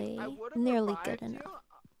good enough.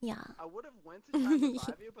 Yeah. I would have went to try to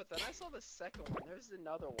revive you, but then I saw the second one. There's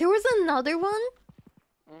another one. There was another one?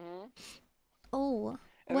 Mm-hmm. Oh.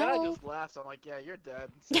 And then well. I just laughed. I'm like, yeah, you're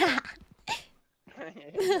dead. Yeah.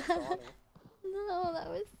 It's funny. No, that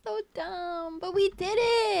was so dumb. But we did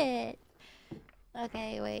it!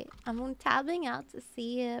 Okay, wait. I'm tabbing out to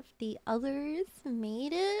see if the others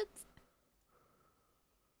made it.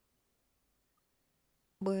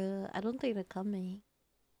 Bruh, I don't think they're coming.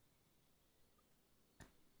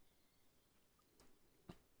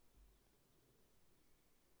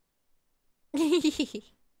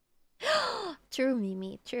 True,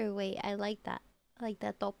 Mimi. True. Wait, I like that. I like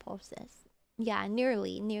that thought process. Yeah,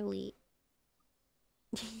 nearly. Nearly.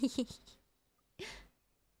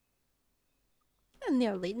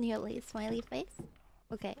 Smiley face.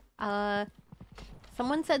 Okay.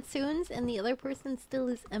 Someone said soons, and the other person still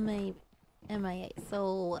is MIA.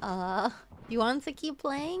 So, do you want to keep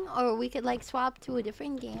playing, or we could like swap to a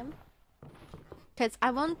different game? Cause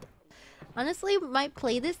I want, honestly, might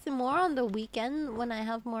play this more on the weekend when I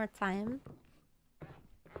have more time.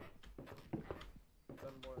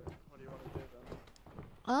 Then what do you want to do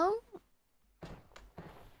then?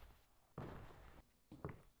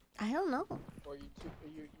 I don't know. Or you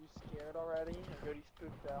scared already? Are you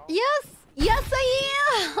spooked out? Yes, I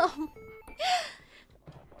am.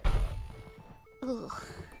 Ugh.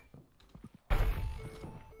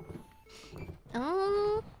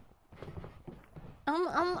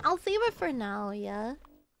 I'll save it for now, yeah?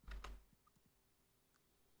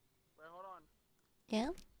 Wait, hold on. Yeah?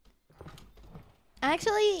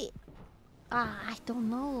 Actually, I don't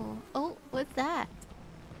know. Oh, what's that?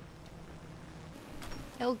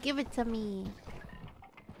 Oh, give it to me.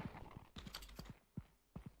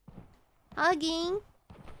 Hugging.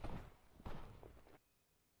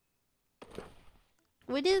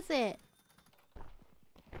 What is it?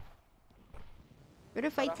 What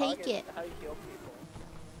if I take it? How you heal people.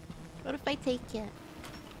 What if I take it?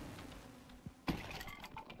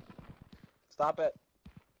 Stop it.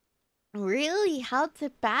 Really? How to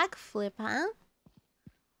backflip, huh?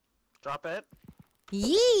 Drop it.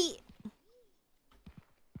 Yeet!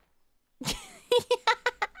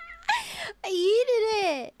 I yeeted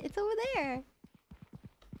it! It's over there.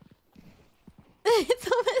 It's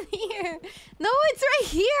over here. No, it's right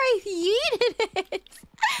here. I yeeted it.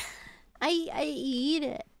 I eat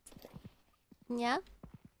it. Yeah?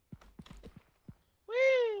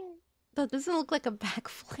 Whee! That doesn't look like a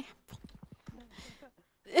backflip.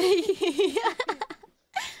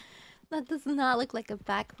 That does not look like a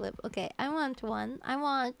backflip. Okay, I want one. I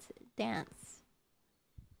want dance.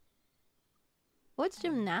 What's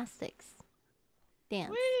gymnastics?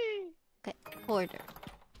 Dance. Whee! Okay, order.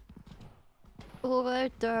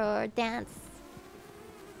 Order dance.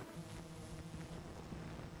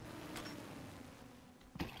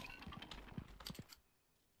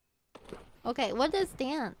 Okay, what does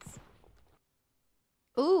dance?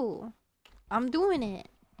 Ooh, I'm doing it.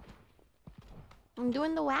 I'm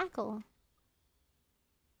doing the wackle.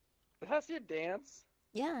 That's your dance?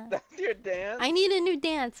 Yeah. That's your dance? I need a new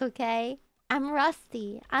dance, okay? I'm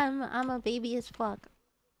rusty. I'm a baby as fuck.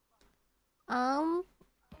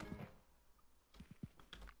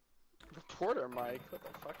 Reporter Mike, what the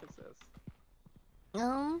fuck is this?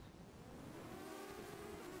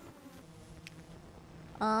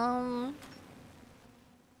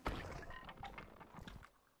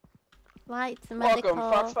 Lights, Welcome, medical.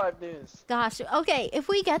 Fox 5 News. Gosh, okay. If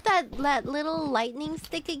we get that little lightning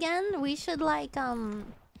stick again, we should like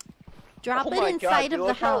drop Oh it my inside god, dude, of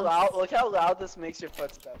the house. look how loud this makes your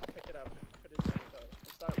footsteps. Pick it up and put it in your toe.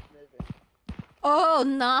 Start moving. Oh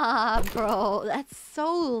nah, bro. That's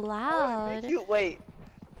so loud. Wait.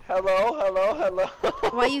 Hello.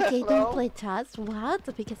 Why you Hello? don't play chess? What?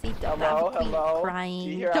 Because he Hello. queen Do you crying.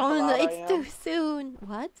 hear how Don't. loud I It's am? too soon.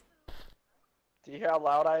 What? Do you hear how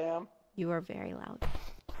loud I am? You are very loud.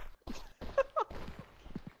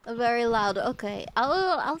 Very loud. Okay,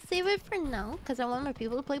 I'll save it for now because I want my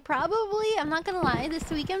people to play. Probably, I'm not gonna lie,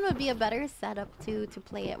 this weekend would be a better setup to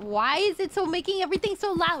play it. Why is it so making everything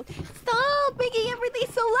so loud? Stop making everything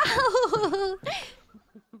so loud.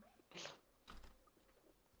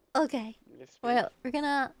 Okay. Well, we're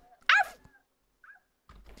gonna. Arf!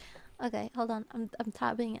 Okay, hold on. I'm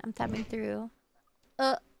tabbing through.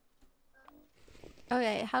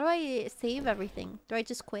 Okay, how do I save everything? Do I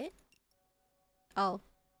just quit? Oh.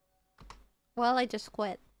 Well, I just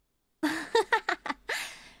quit. I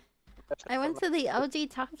went to the OG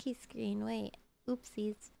talkie screen. Wait.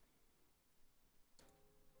 Oopsies.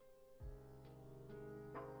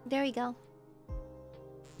 There we go.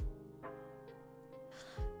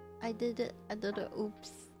 I did it.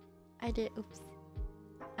 Oops. I did oops.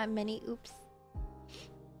 Many oops.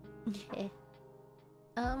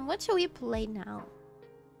 What should we play now?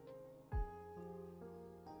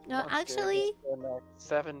 No, actually...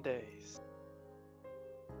 7 days.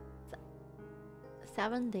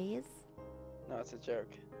 7 days? No, it's a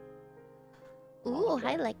joke. Ooh, Okay.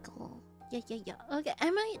 hi, Leko. Yeah. Okay, I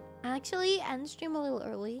might actually end stream a little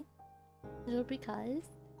early. Just because.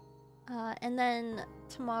 And then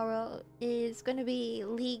tomorrow is gonna be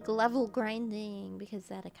League level grinding because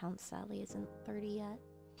that account sadly isn't 30 yet.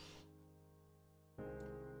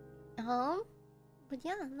 But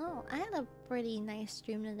yeah, no, I had a pretty nice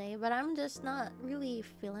stream today, but I'm just not really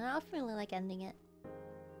feeling it. I'm feeling like ending it.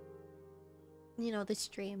 You know, the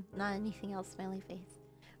stream, not anything else, smiley face.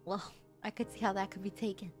 Well, I could see how that could be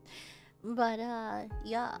taken. But,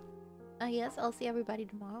 yeah. I guess I'll see everybody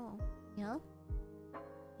tomorrow. Yeah?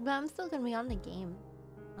 But I'm still gonna be on the game.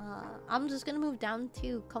 I'm just gonna move down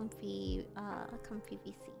to comfy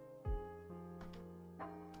VC.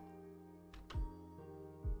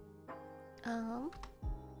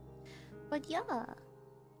 But yeah.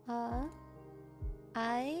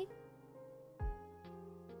 I...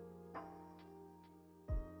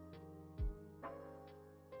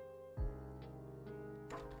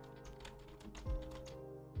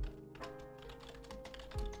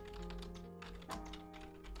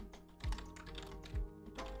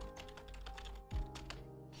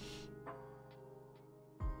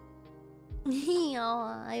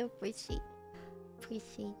 Oh, I appreciate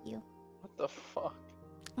you. What the fuck?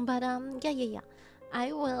 But yeah.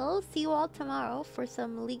 I will see you all tomorrow for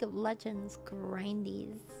some League of Legends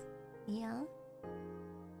grindies. Yeah.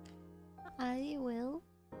 I will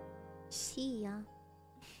see ya.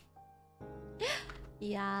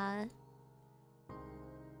 Yeah.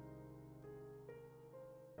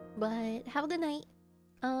 But have a good night.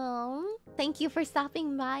 Thank you for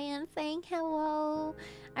stopping by and saying hello.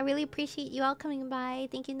 I really appreciate you all coming by.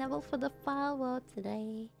 Thank you, Neville, for the follow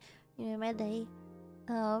today. You made my day.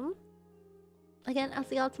 Again, I'll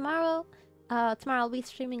see y'all tomorrow. Tomorrow I'll be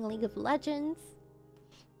streaming League of Legends.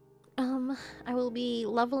 I will be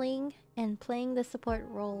leveling and playing the support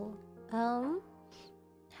role.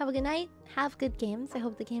 Have a good night. Have good games. I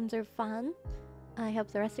hope the games are fun. I hope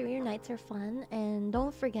the rest of your nights are fun. And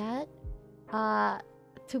don't forget,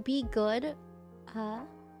 to be good,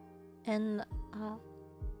 and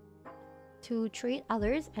to treat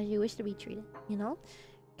others as you wish to be treated, you know?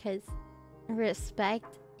 Because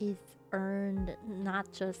respect is earned,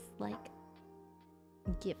 not just like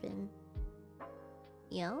given.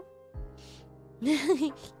 You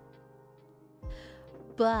know?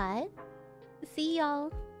 But see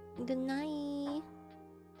y'all. Good night.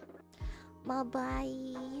 Bye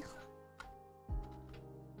bye.